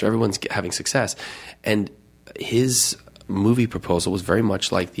 Beastmaster. Everyone's having success, and his movie proposal was very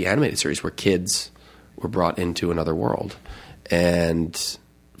much like the animated series, where kids were brought into another world and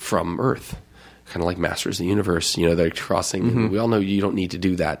from Earth, kind of like Masters of the Universe. You know, they're crossing. Mm-hmm. We all know you don't need to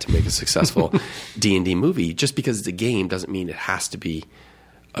do that to make a successful D&D movie. Just because it's a game doesn't mean it has to be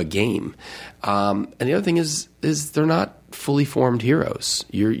a game. And the other thing is they're not fully formed heroes.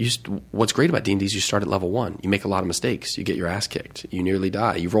 What's great about D&D is you start at level 1. You make a lot of mistakes. You get your ass kicked. You nearly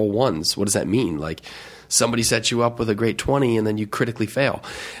die. You roll ones. What does that mean? Like, somebody sets you up with a great 20 and then you critically fail.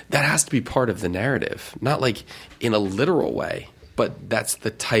 That has to be part of the narrative. Not like in a literal way, but that's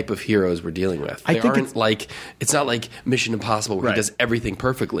the type of heroes we're dealing with. It's not like Mission Impossible where he does everything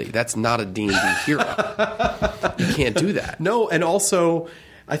perfectly. That's not a D&D hero. You can't do that. No, and also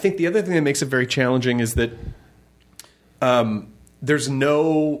I think the other thing that makes it very challenging is that there's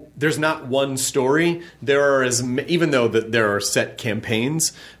not one story. Even though there are set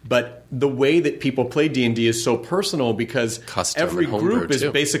campaigns, but the way that people play D&D is so personal because every group is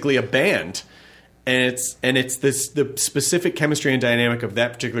basically a band. And it's the specific chemistry and dynamic of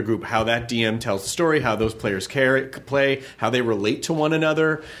that particular group, how that DM tells the story, how those players play, how they relate to one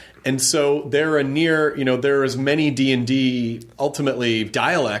another. And so there are as many D&D ultimately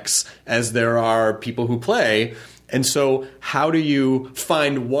dialects as there are people who play. And so how do you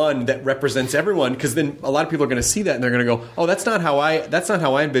find one that represents everyone? Because then a lot of people are going to see that and they're going to go, "Oh, that's not how I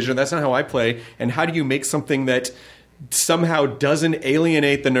envision. That's not how I play." And how do you make something that somehow doesn't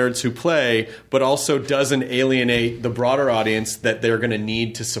alienate the nerds who play, but also doesn't alienate the broader audience that they're going to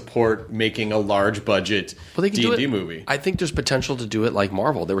need to support making a large budget D&D movie? I think there's potential to do it like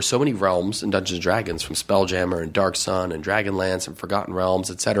Marvel. There were so many realms in Dungeons & Dragons, from Spelljammer and Dark Sun and Dragonlance and Forgotten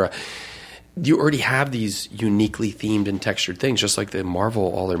Realms, etc. You already have these uniquely themed and textured things, just like the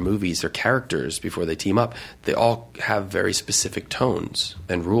Marvel, all their movies, their characters, before they team up, they all have very specific tones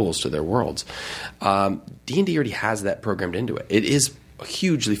and rules to their worlds. D&D already has that programmed into it. It is a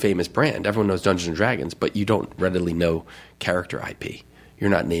hugely famous brand. Everyone knows Dungeons & Dragons, but you don't readily know character IP. You're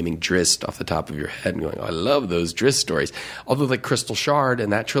not naming Drizzt off the top of your head and going, "Oh, I love those Drizzt stories." Although like Crystal Shard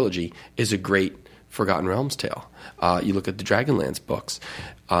and that trilogy is a great Forgotten Realms tale. You look at the Dragonlance books.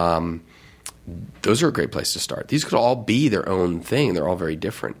 Those are a great place to start. These could all be their own thing. They're all very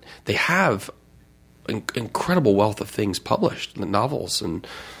different. They have an incredible wealth of things published, novels and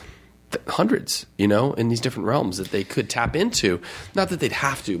hundreds, in these different realms that they could tap into. Not that they'd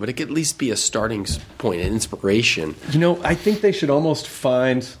have to, but it could at least be a starting point, an inspiration. I think they should almost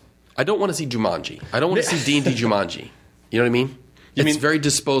find... I don't want to see Jumanji. I don't want to see D&D Jumanji. You know what I mean? It's very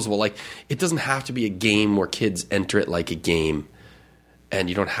disposable. Like, it doesn't have to be a game where kids enter it like a game, and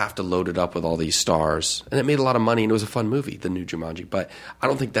you don't have to load it up with all these stars. And it made a lot of money, and it was a fun movie, the new Jumanji. But I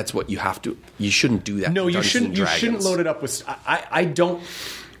don't think that's what you have to. You shouldn't do that. No, you shouldn't. You shouldn't load it up with. I don't.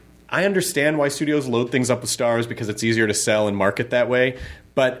 I understand why studios load things up with stars because it's easier to sell and market that way.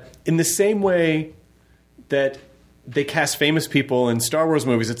 But in the same way that they cast famous people in Star Wars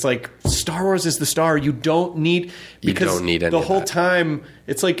movies, it's like Star Wars is the star. You don't need because you don't need any the of whole that. time.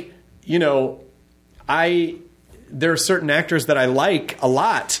 It's like, you know, there are certain actors that I like a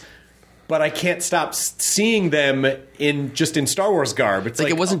lot, but I can't stop seeing them in Star Wars garb. It's like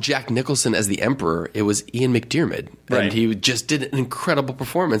it wasn't Jack Nicholson as the Emperor; it was Ian McDiarmid, Right. and he just did an incredible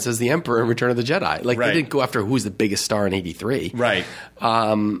performance as the Emperor in Return of the Jedi. Like Right. they didn't go after who's the biggest star in '83, Right.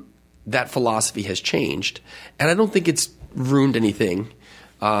 That philosophy has changed, and I don't think it's ruined anything.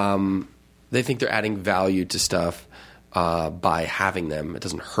 They think they're adding value to stuff by having them. It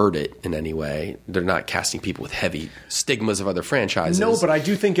doesn't hurt it in any way. They're not casting people with heavy stigmas of other franchises. No, but I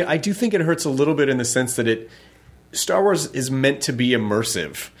do think it hurts a little bit in the sense that Star Wars is meant to be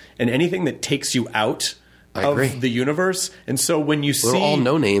immersive, and anything that takes you out agree. of the universe. And so when you We're see all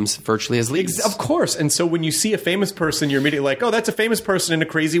no names virtually as leads. Of course. And so when you see a famous person, you're immediately like, oh, that's a famous person in a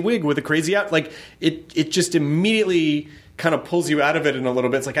crazy wig with a crazy out. Like it just immediately kind of pulls you out of it in a little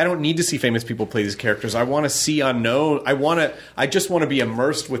bit. It's like, I don't need to see famous people play these characters. I want to see unknown. I just want to be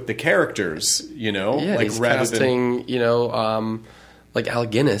immersed with the characters, you know? Yeah, like he's rather casting, like Alec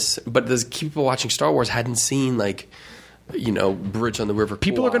Guinness, but the people watching Star Wars hadn't seen Bridge on the River.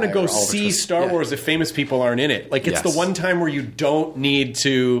 People are going to Kwai go or Oliver see Twist. Star Yeah. Wars if famous people aren't in it. Like, it's Yes. the one time where you don't need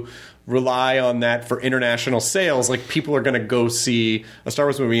to rely on that for international sales. Like, people are going to go see a Star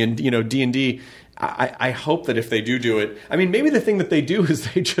Wars movie, and, D&D. I hope that if they do it, I mean, maybe the thing that they do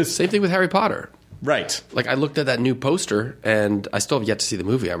is they just... Same thing with Harry Potter. Right. Like, I looked at that new poster, and I still have yet to see the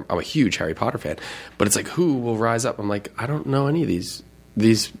movie. I'm a huge Harry Potter fan, but it's like, who will rise up? I'm like, I don't know any of these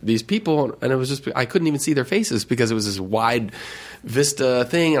people, and it was just I couldn't even see their faces because it was this wide vista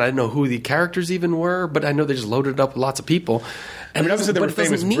thing, and I didn't know who the characters even were. But I know they just loaded it up with lots of people. And I mean, obviously there were but it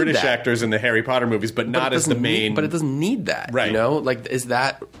doesn't famous need British that. actors in the Harry Potter movies, but But not it as the doesn't main... But it doesn't need that, Right. You know, like is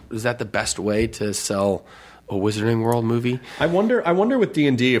that the best way to sell a Wizarding World movie? I wonder with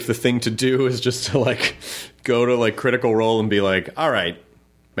D&D if the thing to do is just to like go to like Critical Role and be like, all right,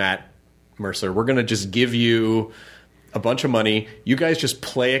 Matt Mercer, we're going to just give you a bunch of money. You guys just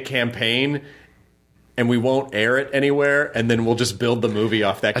play a campaign and we won't air it anywhere, and then we'll just build the movie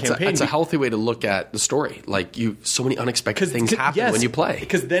off that campaign. That's a healthy way to look at the story. Like so many unexpected things happen when you play.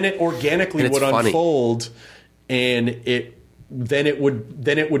 Because then it organically And it's would funny. unfold, and it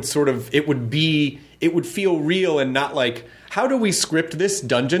would feel real and not like, how do we script this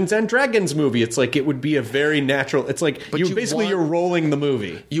Dungeons and Dragons movie? It's like it would be a very natural. It's like But you're rolling the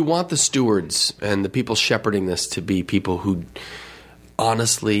movie. You want the stewards and the people shepherding this to be people who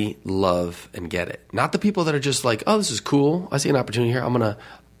honestly love and get it. Not the people that are just like, oh, this is cool. I see an opportunity here. I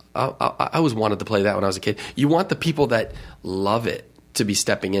always wanted to play that when I was a kid. You want the people that love it to be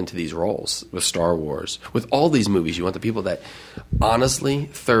stepping into these roles with Star Wars. With all these movies, you want the people that honestly,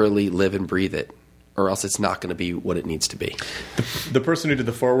 thoroughly live and breathe it, or else it's not going to be what it needs to be. The person who did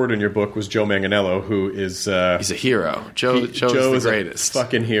the foreword in your book was Joe Manganiello, who is... He's a hero. Joe is the greatest. A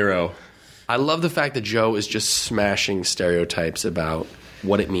fucking hero. I love the fact that Joe is just smashing stereotypes about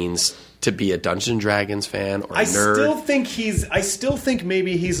what it means to be a Dungeons and Dragons fan or a nerd. I still think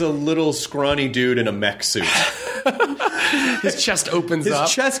maybe he's a little scrawny dude in a mech suit. His chest opens His up.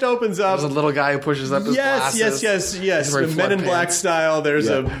 chest opens up. There's a little guy who pushes up his glasses. Yes. He's wearing Men in flood Black pants. style. There's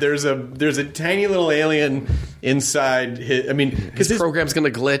a tiny little alien inside. His program's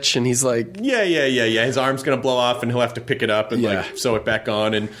going to glitch, and he's like, Yeah. His arm's going to blow off, and he'll have to pick it up and like sew it back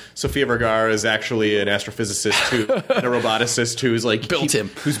on. And Sofia Vergara is actually an astrophysicist and a roboticist who's like Built him.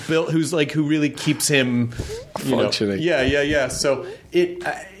 who really keeps him Functioning. Yeah. So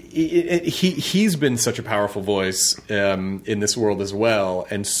he's been such a powerful voice in this world as well,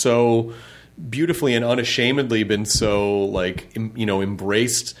 and so beautifully and unashamedly been so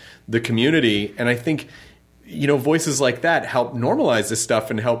embraced the community. And I think voices like that help normalize this stuff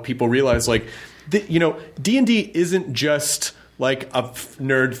and help people realize D&D isn't just like a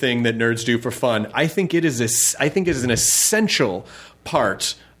nerd thing that nerds do for fun. I think it is an essential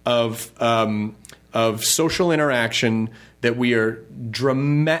part of social interaction that we are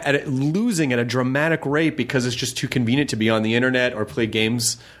losing at a dramatic rate because it's just too convenient to be on the internet or play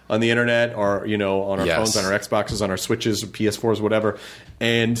games on the internet or on our phones, on our Xboxes, on our Switches, or PS4s, whatever.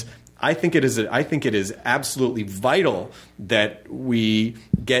 And I think it is absolutely vital that we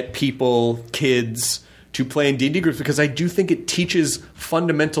get kids, to play in D&D groups, because I do think it teaches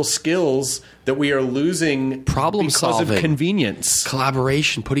fundamental skills that we are losing Problem because solving, of convenience.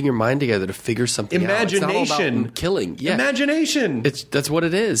 collaboration, putting your mind together to figure something out. It's not all about killing. Yeah. Imagination. That's what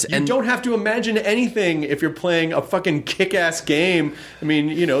it is. You don't have to imagine anything if you're playing a fucking kick-ass game. I mean,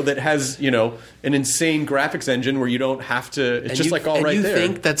 that has, an insane graphics engine where you don't have to. It's just right there. You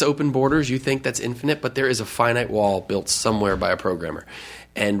think that's open borders. You think that's infinite, but there is a finite wall built somewhere by a programmer.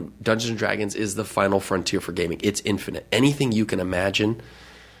 And Dungeons and Dragons is the final frontier for gaming. It's infinite. Anything you can imagine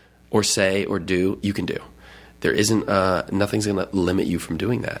or say or do, you can do. There isn't nothing's going to limit you from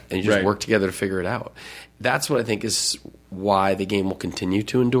doing that, and you just work together to figure it out. That's what I think is why the game will continue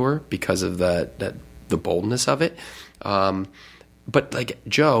to endure, because of the boldness of it. But like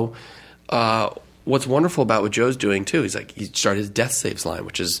Joe, what's wonderful about what Joe's doing too is he started his Death Saves line,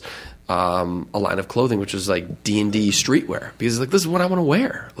 which is a line of clothing, which is like D&D streetwear, because this is what I want to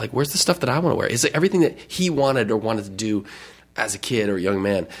wear. Like, where's the stuff that I want to wear? It's like everything that he wanted to do as a kid or a young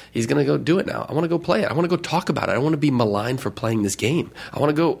man, he's going to go do it now. I want to go play it. I want to go talk about it. I don't want to be maligned for playing this game. I want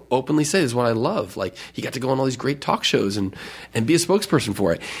to go openly say this is what I love. Like, he got to go on all these great talk shows and be a spokesperson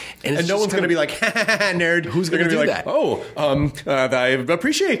for it. And no one's going to be like, ha, nerd. Who's going to do that? I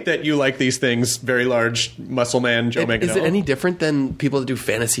appreciate that you like these things. Very large muscle man, Joe Manganiello. Is it any different than people that do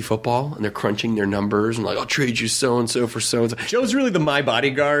fantasy football and they're crunching their numbers and like, I'll trade you so-and-so for so-and-so? Joe's really the My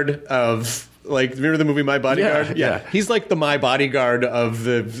Bodyguard of... Like, remember the movie My Bodyguard? Yeah. He's like the My Bodyguard of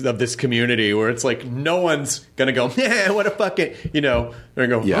this community, where it's like no one's gonna go, yeah, what a fucking, they're gonna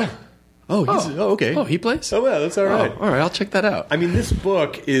go, okay. Oh, he plays? Oh, well, that's all right. All right, I'll check that out. I mean, this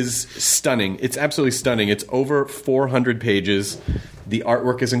book is stunning. It's absolutely stunning. It's over 400 pages. The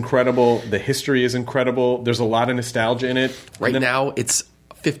artwork is incredible. The history is incredible. There's a lot of nostalgia in it. Right now, it's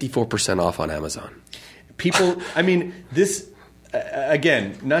 54% off on Amazon. People, I mean, this...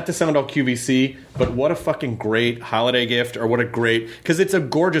 Again, not to sound all QVC, but what a fucking great holiday gift, or what a great, because it's a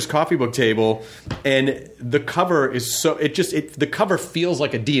gorgeous coffee book table, and the cover is the cover feels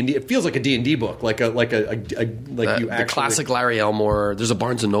like a D&D. It feels like a D&D book, The classic Larry Elmore. There's a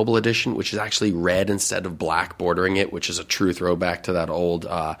Barnes & Noble edition, which is actually red instead of black bordering it, which is a true throwback to that old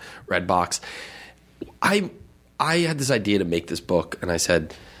red box. I had this idea to make this book, and I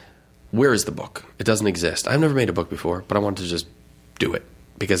said, where is the book? It doesn't exist. I've never made a book before, but I wanted to just do it,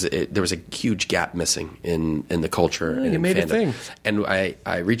 because there was a huge gap missing in the culture. And you made fandom. a thing. And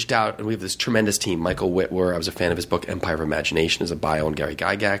I reached out, and we have this tremendous team. Michael Whitwer, I was a fan of his book Empire of Imagination, is a bio on Gary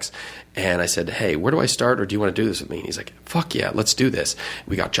Gygax. And I said, hey, where do I start, or do you want to do this with me? And he's like, fuck yeah, let's do this.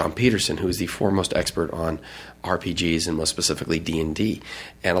 We got John Peterson, who is the foremost expert on RPGs and most specifically D&D,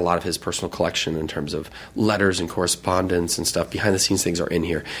 and a lot of his personal collection in terms of letters and correspondence and stuff, behind the scenes things are in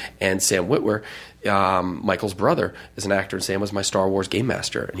here. And Sam Whitwer, Michael's brother, is an actor, and Sam was my Star Wars game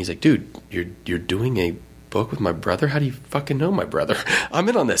master. And he's like, dude, you're doing a book with my brother? How do you fucking know my brother? I'm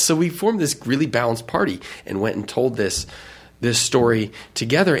in on this. So we formed this really balanced party and went and told this story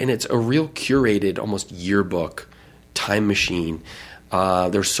together, and it's a real curated, almost yearbook time machine.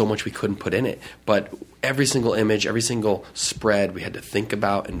 There's so much we couldn't put in it, but every single image, every single spread we had to think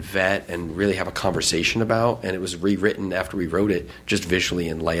about and vet and really have a conversation about, and it was rewritten after we wrote it, just visually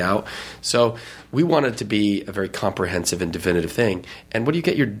and layout. So we wanted it to be a very comprehensive and definitive thing. And what do you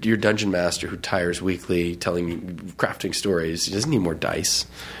get your dungeon master who tires weekly telling me, crafting stories? He doesn't need more dice,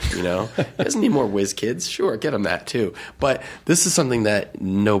 He doesn't need more whiz kids. Sure, get him that too. But this is something that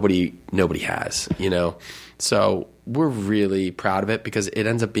nobody has, So we're really proud of it, because it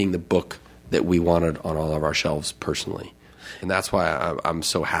ends up being the book that we wanted on all of our shelves personally. And that's why I'm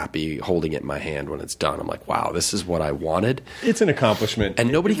so happy holding it in my hand when it's done. I'm like, wow, this is what I wanted. It's an accomplishment.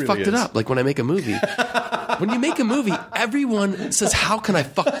 And nobody fucked it up. Like when I make a movie. When you make a movie, everyone says, how can I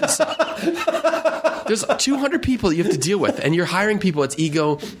fuck this up? There's 200 people you have to deal with, and you're hiring people. It's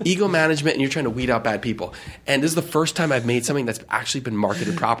ego management, and you're trying to weed out bad people. And this is the first time I've made something that's actually been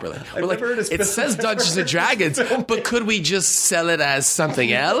marketed properly. We're like, it says Dungeons and Dragons, but could we just sell it as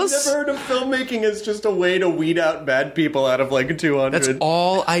something else? I've never heard of filmmaking as just a way to weed out bad people out of like 200. That's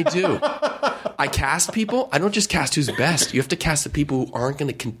all I do. I cast people. I don't just cast who's best. You have to cast the people who aren't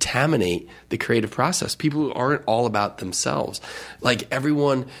going to contaminate the creative process, people who aren't all about themselves. Like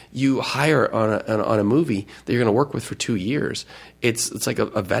everyone you hire on a movie that you're going to work with for 2 years, it's like a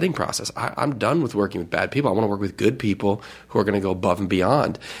vetting process. I'm done with working with bad people. I want to work with good people who are going to go above and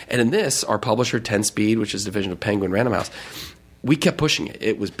beyond. And in this, our publisher, 10 Speed, which is a division of Penguin Random House, we kept pushing it.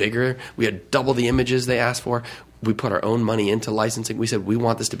 It was bigger. We had double the images they asked for. We put our own money into licensing. We said we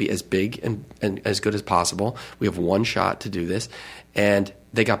want this to be as big and as good as possible. We have one shot to do this. And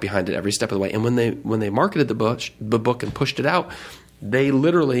they got behind it every step of the way. And when they marketed the book and pushed it out, They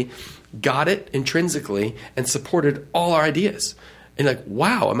literally got it intrinsically and supported all our ideas. And like,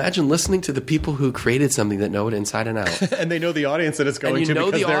 wow, imagine listening to the people who created something that know it inside and out. And they know the audience that it's going to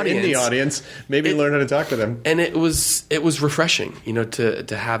because they're in the audience. Maybe learn how to talk to them. And it was refreshing,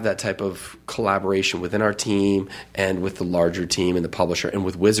 to have that type of collaboration within our team and with the larger team and the publisher and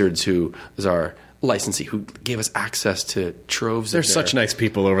with Wizards, who is our licensee, who gave us access to troves. They're such nice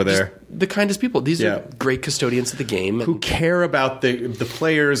people over there. Just the kindest people. These are great custodians of the game. Who care about the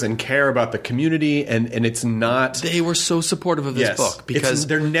players and care about the community, and it's not... They were so supportive of this book because...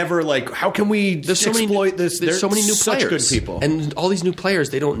 they're never like, how can we exploit this? There's so many new players. Such good people. And all these new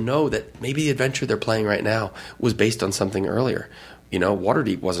players, they don't know that maybe the adventure they're playing right now was based on something earlier.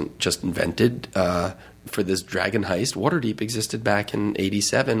 Waterdeep wasn't just invented for this dragon heist. Waterdeep existed back in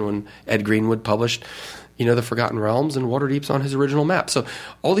 87 when Ed Greenwood published, The Forgotten Realms, and Waterdeep's on his original map. So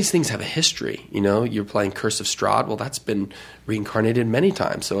all these things have a history. You're playing Curse of Strahd. Well, that's been reincarnated many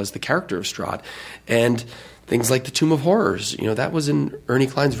times. So has the character of Strahd. And things like the Tomb of Horrors, that was in Ernie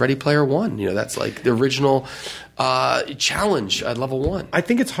Klein's Ready Player One. That's like the original challenge at level 1. I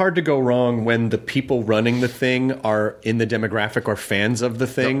think it's hard to go wrong when the people running the thing are in the demographic or fans of the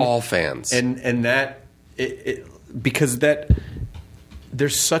thing. They're all fans. And that... because that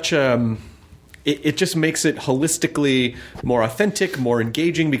there's such a it just makes it holistically more authentic, more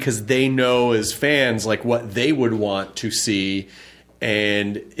engaging, because they know as fans like what they would want to see,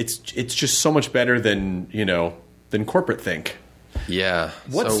 and it's just so much better than than corporate think. Yeah.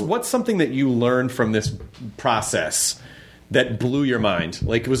 What's something that you learned from this process that blew your mind?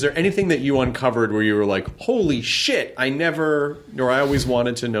 Like, was there anything that you uncovered where you were like, holy shit, I always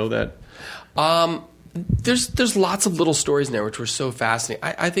wanted to know that? There's lots of little stories in there which were so fascinating.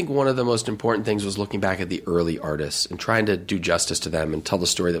 I think one of the most important things was looking back at the early artists and trying to do justice to them and tell the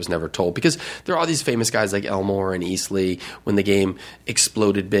story that was never told. Because there are all these famous guys like Elmore and Eastleigh, when the game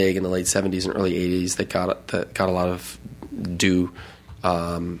exploded big in the late 70s and early 80s, that got a lot of due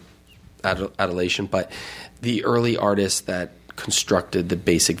adulation. But the early artists that constructed the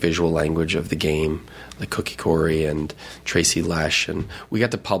basic visual language of the game, like Cookie Corey and Tracy Lesh, and we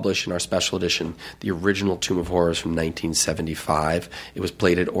got to publish in our special edition the original Tomb of Horrors from 1975. It was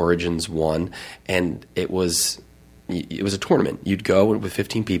played at Origins 1, and it was a tournament. You'd go with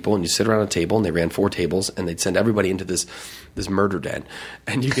 15 people, and you sit around a table, and they ran 4 tables, and they'd send everybody into this murder den,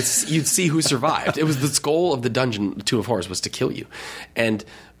 and you'd see who survived. It was the goal of the dungeon, Tomb of Horrors, was to kill you. And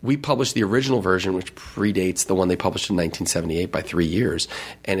we published the original version, which predates the one they published in 1978 by 3 years,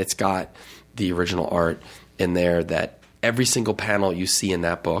 and it's got the original art in there that every single panel you see in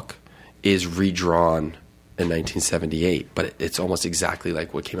that book is redrawn in 1978, but it's almost exactly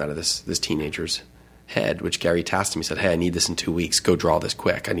like what came out of this teenager's head, which Gary tasked him. He said, hey, I need this in 2 weeks. Go draw this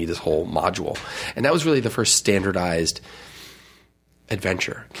quick. I need this whole module. And that was really the first standardized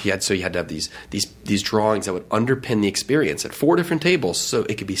adventure. You had to have these drawings that would underpin the experience at 4 different tables, so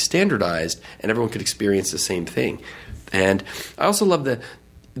it could be standardized and everyone could experience the same thing. And I also love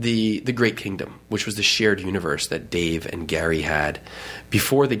the Great Kingdom, which was the shared universe that Dave and Gary had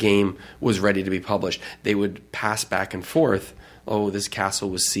before the game was ready to be published. They would pass back and forth. Oh, this castle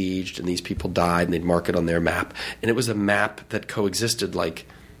was sieged and these people died, and they'd mark it on their map. And it was a map that coexisted like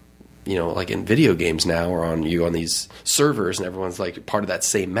in video games now, or on these servers, and everyone's like part of that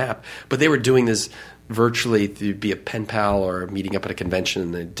same map. But they were doing this virtually through be a pen pal or meeting up at a convention,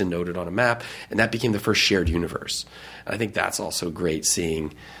 and they denoted on a map, and that became the first shared universe. And I think that's also great,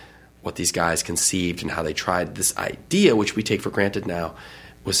 seeing what these guys conceived and how they tried this idea, which we take for granted now,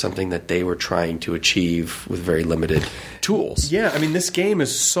 was something that they were trying to achieve with very limited tools. Yeah, I mean, this game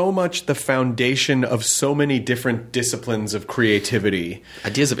is so much the foundation of so many different disciplines of creativity.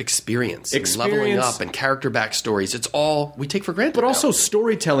 Ideas of experience. And leveling up and character backstories. It's all we take for granted. But now. Also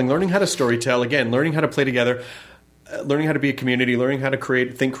storytelling, learning how to storytell, again, learning how to play together, learning how to be a community, learning how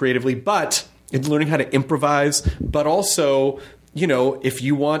to think creatively, but learning how to improvise, but also... if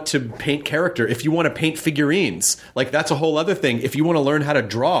you want to paint character, if you want to paint figurines, like that's a whole other thing. If you want to learn how to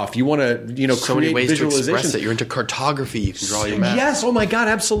draw, if you want to, so create many ways visualization. To express it. You're into cartography. You can draw your maps. Yes. Oh my God.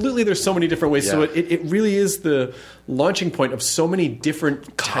 Absolutely. There's so many different ways. Yeah. So it really is the launching point of so many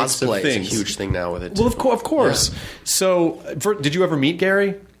different types of things. Cosplay is a huge thing now with it. Well, of course. Yeah. So, did you ever meet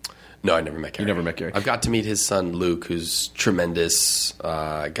Gary? No, I never met Gary. You never met Gary. I've got to meet his son Luke, who's a tremendous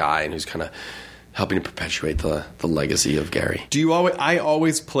guy and who's kind of helping to perpetuate the legacy of Gary. I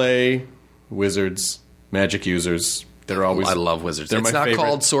always play Wizards, Magic users. They're always. I love Wizards. It's not favorite.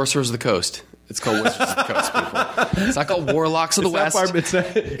 Called Sorcerers of the Coast. It's called Wizards of the Coast, people. It's not called Warlocks of the West.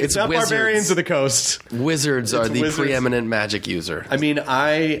 It's not Wizards. Barbarians of the Coast. Wizards are the preeminent Magic user. I mean,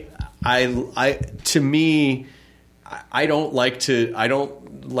 to me, I don't like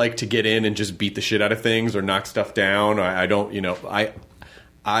to get in and just beat the shit out of things or knock stuff down. I don't,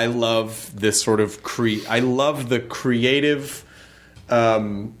 I love this sort of I love the creative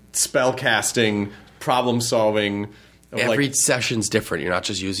spell casting, problem solving. Every session's different. You're not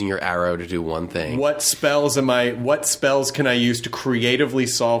just using your arrow to do one thing. What spells can I use to creatively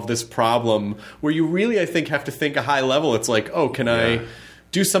solve this problem? Where you really, I think, have to think a high level. It's like, can I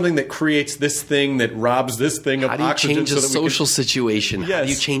do something that creates this thing that robs this thing of oxygen? How do you change a social situation? Yes. How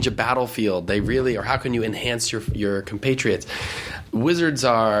do you change a battlefield? Or how can you enhance your compatriots? Wizards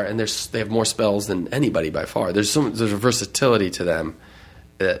are, and they have more spells than anybody by far. There's a versatility to them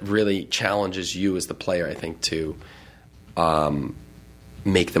that really challenges you as the player, I think, to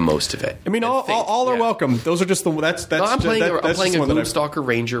make the most of it. I mean, all are welcome. Those are just that's. No, I'm playing a Gloomstalker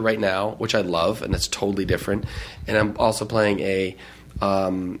Ranger right now, which I love, and that's totally different. And I'm also playing a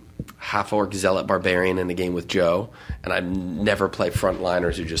half-orc zealot barbarian in a game with Joe, and I never play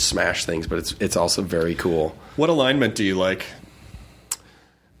frontliners who just smash things, but it's also very cool. What alignment do you like?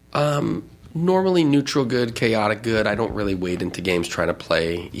 Normally neutral good, chaotic good. I don't really wade into games trying to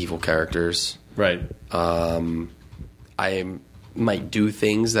play evil characters. Right. I might do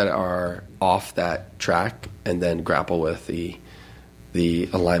things that are off that track and then grapple with the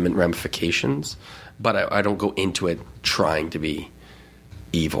alignment ramifications, but I don't go into it trying to be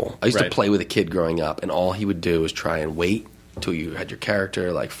evil. I used to play with a kid growing up, and all he would do was try and wait until you had your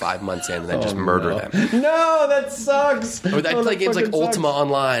character like 5 months in and then just murder them. No, that sucks. Or I'd play games like Ultima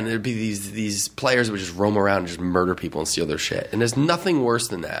Online, and there'd be these players that would just roam around and just murder people and steal their shit. And there's nothing worse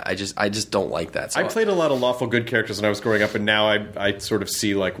than that. I just don't like that. So I played a lot of lawful good characters when I was growing up, and now I sort of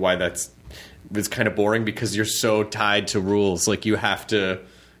see like why it's kind of boring, because you're so tied to rules. Like you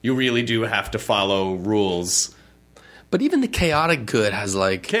really do have to follow rules. But even the chaotic good has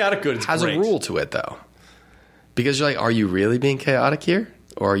has a rule to it, though. Because you're like, are you really being chaotic here?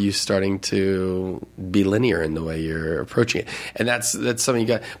 Or are you starting to be linear in the way you're approaching it? And that's something you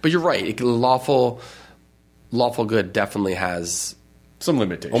got. But you're right. Lawful good definitely has some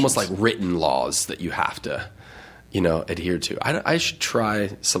limitations. Almost like written laws that you have to, adhere to. I should try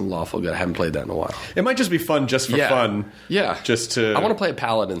some lawful good. I haven't played that in a while. It might just be fun for fun. Yeah. Just to... I want to play a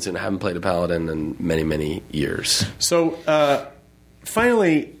paladin soon. I haven't played a paladin in many, many years. So,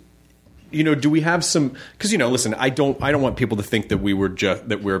 finally... do we have some? Because listen, I don't want people to think that we're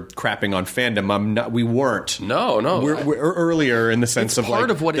crapping on fandom. I'm not. We weren't. No. We're earlier in the sense of part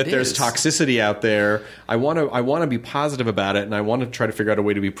of what that. There's toxicity out there. I want to be positive about it, and I want to try to figure out a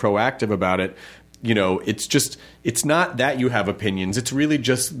way to be proactive about it. It's not that you have opinions. It's really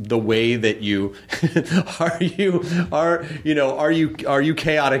just the way that you are you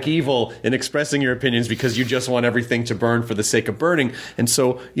chaotic evil in expressing your opinions because you just want everything to burn for the sake of burning. And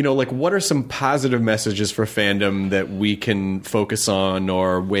so, what are some positive messages for fandom that we can focus on,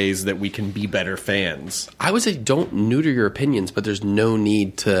 or ways that we can be better fans? I would say don't neuter your opinions, but there's no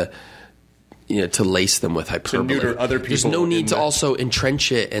need to lace them with hyperbole. To neuter other people. There's no need to also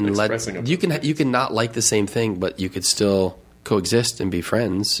entrench it and you can not like the same thing, but you could still coexist and be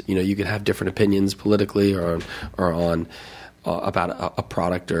friends. You could have different opinions politically or on about a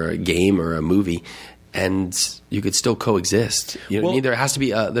product or a game or a movie, and you could still coexist. There has to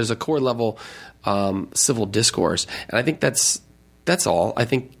be there's a core level civil discourse, and I think that's all. I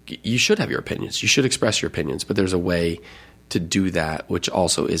think you should have your opinions. You should express your opinions, but there's a way to do that, which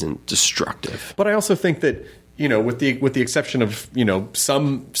also isn't destructive. But I also think that with the exception of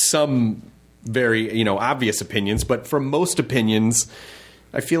some very obvious opinions, but for most opinions,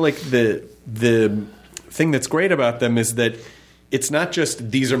 I feel like the thing that's great about them is that it's not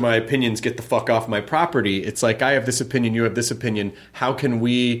just these are my opinions, get the fuck off my property. It's like I have this opinion, you have this opinion. How can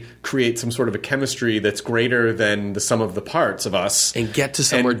we create some sort of a chemistry that's greater than the sum of the parts of us? And get to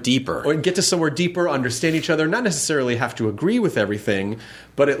somewhere deeper. Or get to somewhere deeper, understand each other, not necessarily have to agree with everything,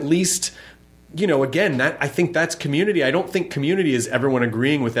 but at least... again, I think that's community. I don't think community is everyone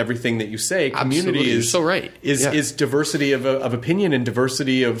agreeing with everything that you say. Community Absolutely. You're so right. is diversity of opinion and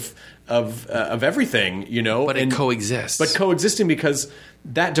diversity of everything. But it coexists. But coexisting, because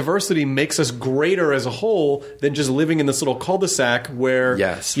that diversity makes us greater as a whole than just living in this little cul-de-sac where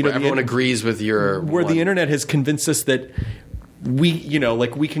where everyone agrees with your the internet has convinced us that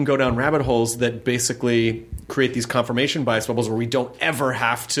we can go down rabbit holes that basically create these confirmation bias bubbles where we don't ever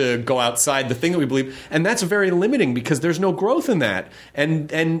have to go outside the thing that we believe, and that's very limiting because there's no growth in that.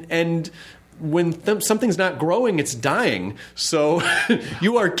 And something's not growing, it's dying. So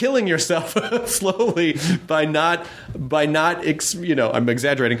you are killing yourself slowly by not I'm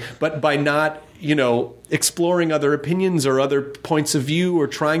exaggerating, but by not exploring other opinions or other points of view, or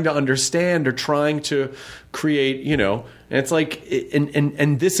trying to understand, or trying to create, and it's like,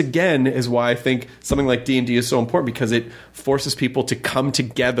 and this again is why I think something like D&D is so important, because it forces people to come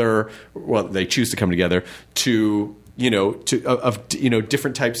together. Well, they choose to come together to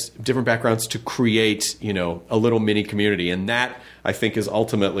different types, different backgrounds, to create, a little mini community. And that, I think, is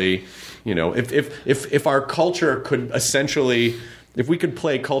ultimately, if our culture could essentially, if we could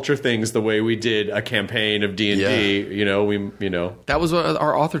play culture things the way we did a campaign of D&D, that was what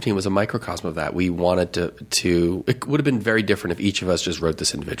our author team was, a microcosm of that. We wanted to it would have been very different if each of us just wrote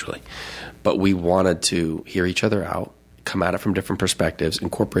this individually, but we wanted to hear each other out, come at it from different perspectives,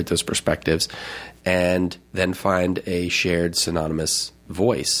 incorporate those perspectives, and then find a shared synonymous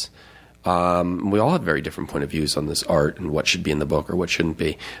voice. We all have very different point of views on this art and what should be in the book or what shouldn't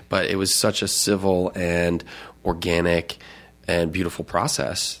be, but it was such a civil and organic and beautiful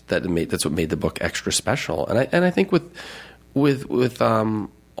process that's what made the book extra special. And I think with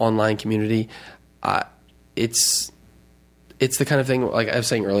online community, it's the kind of thing, like I was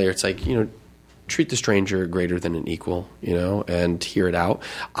saying earlier, it's like, treat the stranger greater than an equal, and hear it out.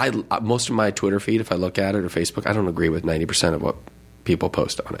 Most of my Twitter feed, if I look at it, or Facebook, I don't agree with 90% of what people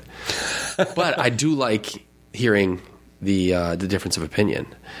post on it, but I do like hearing the difference of opinion,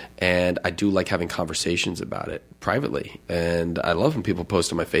 and I do like having conversations about it privately. And I love when people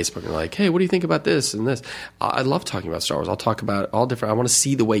post on my Facebook and are like, "Hey, what do you think about this and this?" I love talking about Star Wars. I'll talk about all different. I want to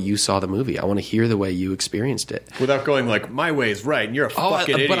see the way you saw the movie. I want to hear the way you experienced it, without going like, "My way's right and you're a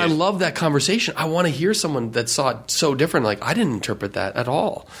fucking idiot." But I love that conversation. I want to hear someone that saw it so different. Like, I didn't interpret that at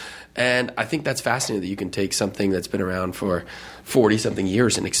all. And I think that's fascinating that you can take something that's been around for 40-something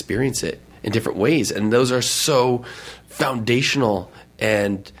years and experience it in different ways. And those are so foundational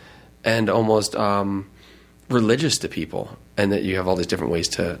and almost religious to people, and that you have all these different ways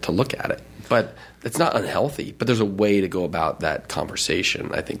to look at it. But it's not unhealthy, but there's a way to go about that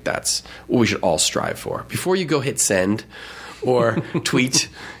conversation. I think that's what we should all strive for. Before you go hit send or tweet,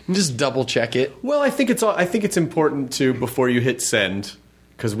 just double check it. Well, I think it's important to, before you hit send,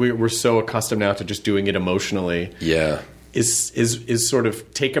 because we're so accustomed now to just doing it emotionally. Yeah. Is sort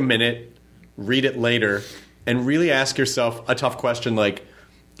of take a minute, read it later, and really ask yourself a tough question like,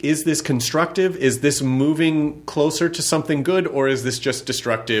 is this constructive? Is this moving closer to something good? Or is this just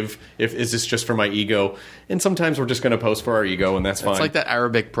destructive? Is this just for my ego? And sometimes we're just going to post for our ego, and that's fine. It's like that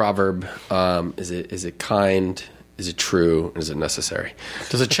Arabic proverb, is it kind? Is it true? Is it necessary?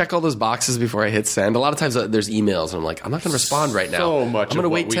 Does it check all those boxes before I hit send? A lot of times there's emails, and I'm like, I'm not going to respond right now. So much I'm going to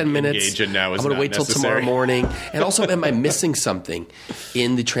wait 10 minutes. I'm going to wait till tomorrow morning. And also, am I missing something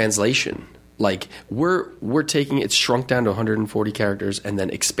in the translation? Like, we're taking it's shrunk down to 140 characters and then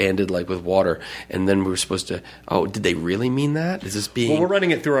expanded like with water, and then we're supposed to. Oh, did they really mean that? Is this being? Well, we're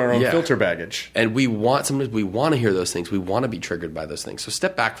running it through our own filter baggage, and sometimes we want to hear those things. We want to be triggered by those things. So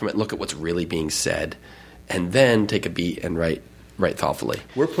step back from it, look at what's really being said, and then take a beat and write thoughtfully.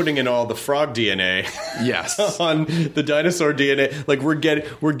 We're putting in all the frog DNA, yes, on the dinosaur DNA. Like we're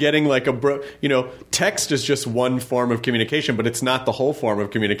getting like text is just one form of communication, but it's not the whole form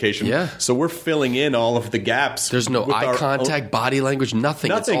of communication. Yeah. So we're filling in all of the gaps. There's no eye contact, body language,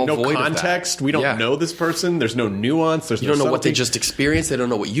 nothing. It's all no void context. Of that. We don't know this person. There's no nuance. You don't know what they just experienced. They don't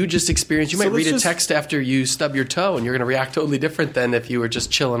know what you just experienced. You might read a text after you stub your toe, and you're going to react totally different than if you were just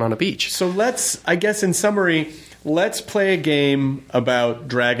chilling on a beach. So I guess in summary, let's play a game about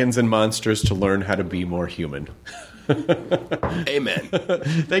dragons and monsters to learn how to be more human. Amen.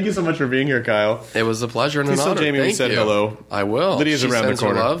 Thank you so much for being here, Kyle. It was a pleasure and an honor. Tell Jamie we said hello. I will. Lydia's around the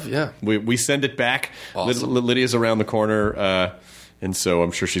corner. Her love. Yeah. We send it back. Awesome. Lydia's around the corner, and so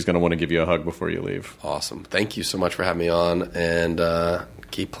I'm sure she's going to want to give you a hug before you leave. Awesome. Thank you so much for having me on, and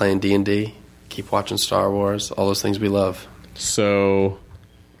keep playing D&D, keep watching Star Wars, all those things we love. So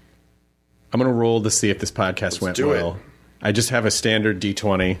I'm going to roll to see if this podcast went well. I just have a standard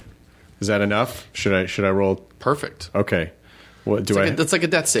D20. Is that enough? Should I roll? Perfect. Okay. What do That's like a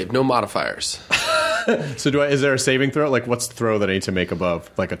death save. No modifiers. So is there a saving throw? Like, what's the throw that I need to make above?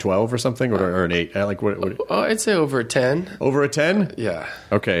 Like a 12 or something, or an 8? Like what? I'd say over a 10. Over a 10? Yeah.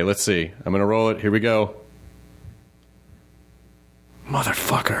 Okay. Let's see. I'm gonna roll it. Here we go.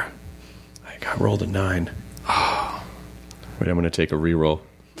 Motherfucker! I got rolled a 9. Oh. Wait, I'm gonna take a reroll.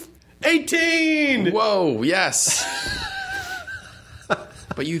 18! Whoa! Yes.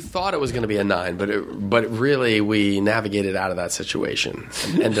 But you thought it was going to be a 9, but really we navigated out of that situation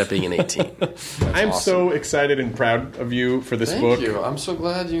and ended up being an 18. I'm awesome. so excited and proud of you for this book. Thank you. I'm so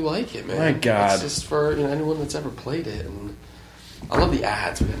glad you like it, man. My God. It's just for anyone that's ever played it. And I love the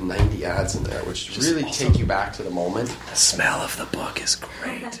ads. We have 90 ads in there, which just really take you back to the moment. The smell of the book is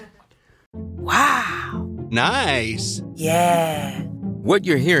great. Wow. Nice. Yeah. What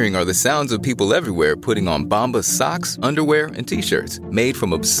you're hearing are the sounds of people everywhere putting on Bombas socks, underwear, and T-shirts made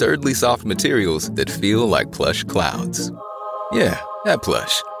from absurdly soft materials that feel like plush clouds. Yeah, that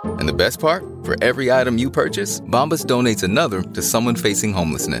plush. And the best part? For every item you purchase, Bombas donates another to someone facing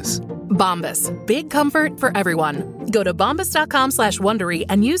homelessness. Bombas. Big comfort for everyone. Go to bombas.com/Wondery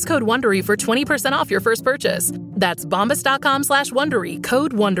and use code Wondery for 20% off your first purchase. That's bombas.com/Wondery.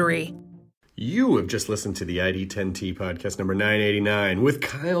 Code Wondery. You have just listened to the ID10T podcast number 989 with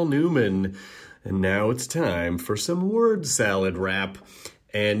Kyle Newman. And now it's time for some word salad rap.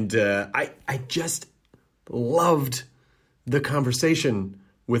 And I just loved the conversation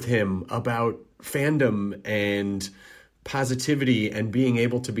with him about fandom and positivity and being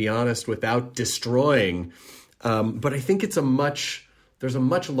able to be honest without destroying. But I think there's a much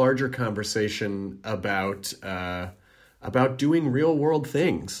larger conversation about doing real world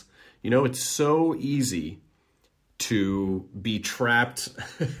things. You know, it's so easy to be trapped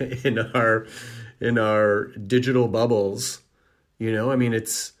in our digital bubbles. You know, I mean,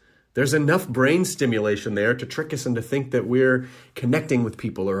 there's enough brain stimulation there to trick us into think that we're connecting with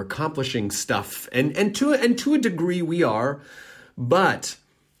people or accomplishing stuff. And to a degree we are, but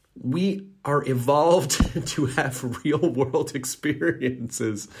we are evolved to have real world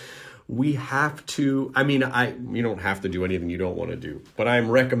experiences. We have to, you don't have to do anything you don't want to do, but I'm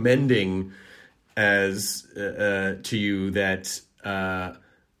recommending to you that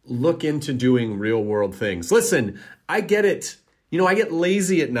look into doing real world things. Listen, I get it. You know, I get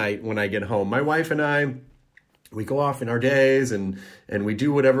lazy at night when I get home. My wife and I, we go off in our days and we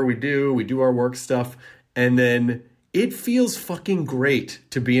do whatever we do our work stuff. And then it feels fucking great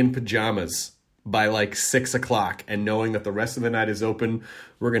to be in pajamas by like 6 o'clock and knowing that the rest of the night is open.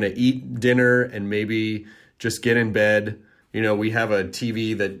 We're going to eat dinner and maybe just get in bed. You know, we have a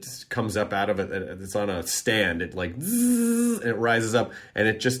TV that comes up out of it. It's on a stand. It like, and it rises up and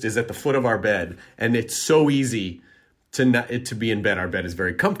it just is at the foot of our bed. And it's so easy to be in bed. Our bed is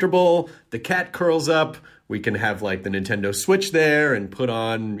very comfortable. The cat curls up. We can have like the Nintendo Switch there and put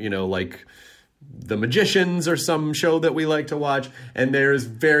on, you know, like The Magicians or some show that we like to watch. And there's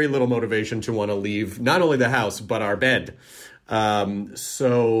very little motivation to want to leave not only the house, but our bed.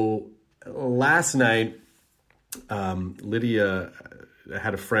 So last night, Lydia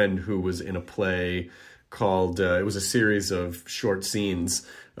had a friend who was in a play called, it was a series of short scenes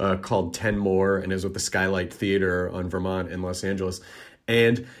called 10 More, and it was with the Skylight Theater on Vermont in Los Angeles.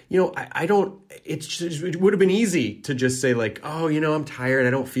 And, you know, it would have been easy to just say like, oh, you know, I'm tired. I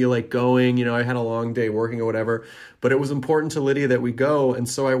don't feel like going. You know, I had a long day working or whatever. But it was important to Lydia that we go. And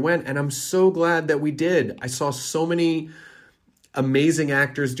so I went, and I'm so glad that we did. I saw so many amazing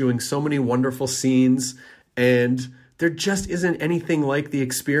actors doing so many wonderful scenes. And there just isn't anything like the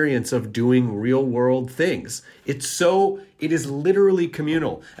experience of doing real world things. It is literally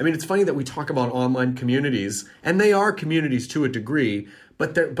communal. I mean, it's funny that we talk about online communities, and they are communities to a degree,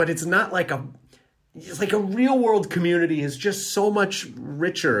 but it's not like it's like a real world community is just so much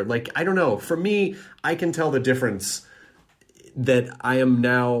richer. Like, I don't know, for me, I can tell the difference that I am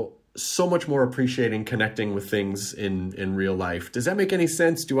now so much more appreciating connecting with things in real life. Does that make any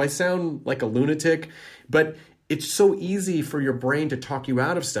sense? Do I sound like a lunatic? But it's so easy for your brain to talk you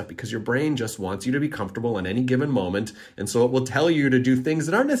out of stuff because your brain just wants you to be comfortable in any given moment. And so it will tell you to do things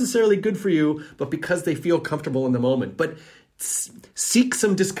that aren't necessarily good for you, but because they feel comfortable in the moment. But seek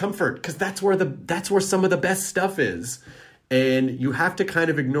some discomfort, because that's where some of the best stuff is. And you have to kind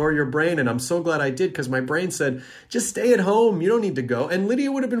of ignore your brain. And I'm so glad I did, because my brain said, just stay at home. You don't need to go. And Lydia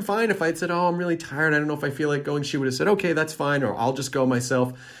would have been fine if I had said, oh, I'm really tired. I don't know if I feel like going. She would have said, okay, that's fine. Or I'll just go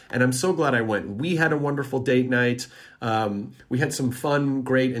myself. And I'm so glad I went. We had a wonderful date night. We had some fun,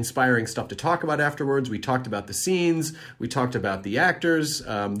 great, inspiring stuff to talk about afterwards. We talked about the scenes. We talked about the actors.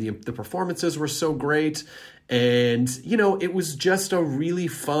 The performances were so great. And, you know, it was just a really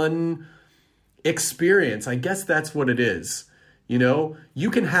fun experience. I guess that's what it is. You know,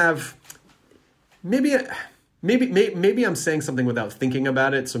 you can have maybe I'm saying something without thinking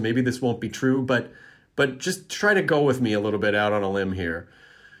about it, so maybe this won't be true, but just try to go with me a little bit out on a limb here.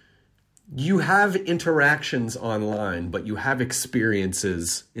 You have interactions online, but you have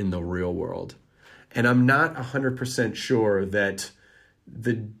experiences in the real world. And I'm not 100% sure that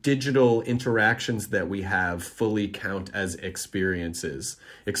the digital interactions that we have fully count as experiences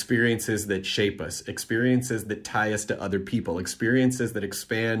that shape us, experiences that tie us to other people, experiences that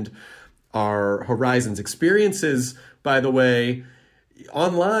expand our horizons, experiences, by the way.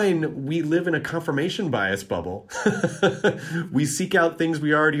 Online, we live in a confirmation bias bubble. We seek out things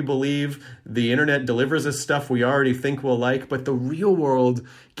we already believe. The internet delivers us stuff we already think we'll like, but the real world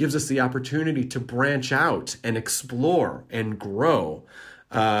gives us the opportunity to branch out and explore and grow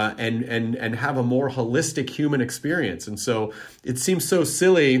and have a more holistic human experience. And so it seems so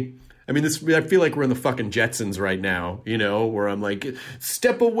silly. I mean, I feel like we're in the fucking Jetsons right now, you know, where I'm like,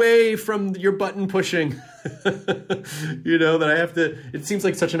 step away from your button pushing, you know, that I have to, it seems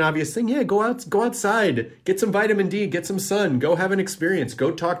like such an obvious thing. Yeah, go outside, get some vitamin D, get some sun, go have an experience,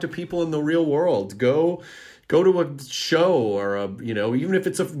 go talk to people in the real world, go to a show or you know, even if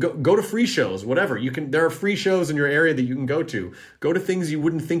it's go to free shows, whatever. There are free shows in your area that you can go to things you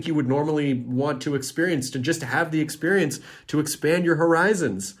wouldn't think you would normally want to experience, to just have the experience to expand your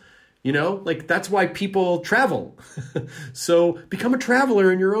horizons. You know, like that's why people travel. So become a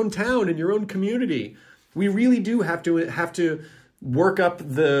traveler in your own town, in your own community. We really do have to work up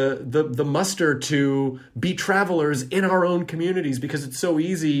the muster to be travelers in our own communities, because it's so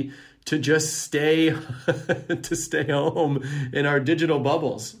easy to just stay home in our digital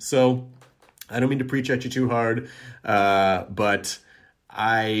bubbles. So I don't mean to preach at you too hard, but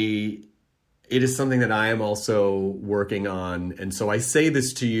it is something that I am also working on. And so I say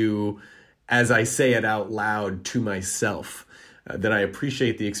this to you as I say it out loud to myself, that I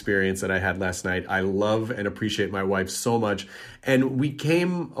appreciate the experience that I had last night. I love and appreciate my wife so much. And we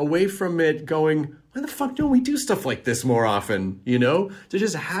came away from it going, why the fuck don't we do stuff like this more often, you know, to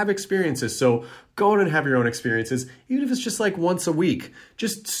just have experiences. So go out and have your own experiences, even if it's just like once a week.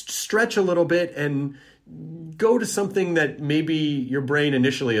 Just stretch a little bit and go to something that maybe your brain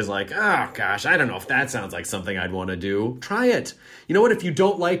initially is like, oh gosh, I don't know if that sounds like something I'd want to do. Try it. You know what? If you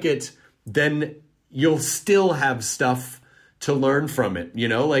don't like it, then you'll still have stuff to learn from it. You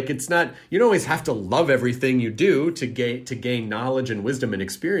know, like it's not, you don't always have to love everything you do to gain knowledge and wisdom and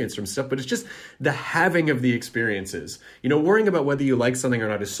experience from stuff, but it's just the having of the experiences. You know, worrying about whether you like something or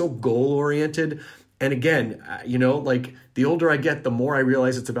not is so goal oriented. And again, you know, like the older I get, the more I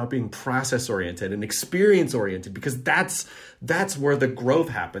realize it's about being process oriented and experience oriented, because that's where the growth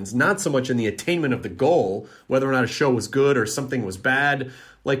happens, not so much in the attainment of the goal, whether or not a show was good or something was bad.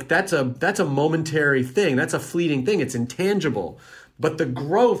 Like that's a momentary thing. That's a fleeting thing. It's intangible. But the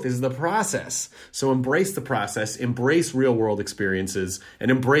growth is the process. So embrace the process, embrace real world experiences,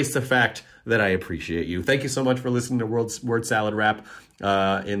 and embrace the fact that I appreciate you. Thank you so much for listening to Word Salad Wrap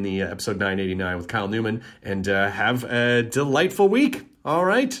in the episode 989 with Kyle Newman, and have a delightful week. All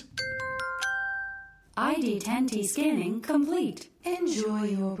right. ID10T scanning complete. Enjoy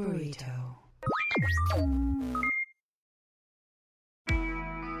your burrito.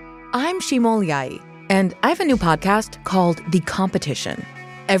 I'm Shimol Yai, and I have a new podcast called The Competition.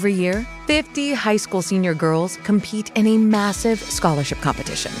 Every year, 50 high school senior girls compete in a massive scholarship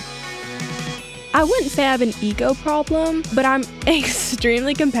competition. I wouldn't say I have an ego problem, but I'm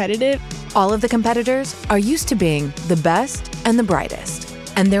extremely competitive. All of the competitors are used to being the best and the brightest,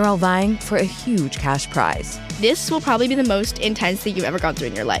 and they're all vying for a huge cash prize. This will probably be the most intense thing you've ever gone through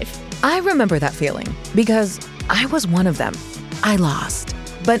in your life. I remember that feeling because I was one of them. I lost.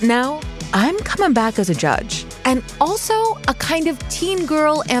 But now I'm coming back as a judge and also a kind of teen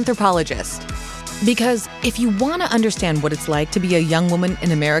girl anthropologist. Because if you want to understand what it's like to be a young woman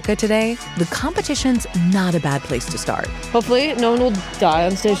in America today, The Competition's not a bad place to start. Hopefully no one will die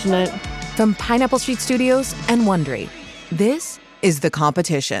on stage tonight. From Pineapple Street Studios and Wondery, this is The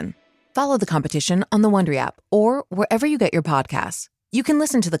Competition. Follow The Competition on the Wondery app or wherever you get your podcasts. You can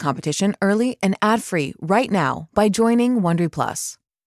listen to The Competition early and ad-free right now by joining Wondery Plus.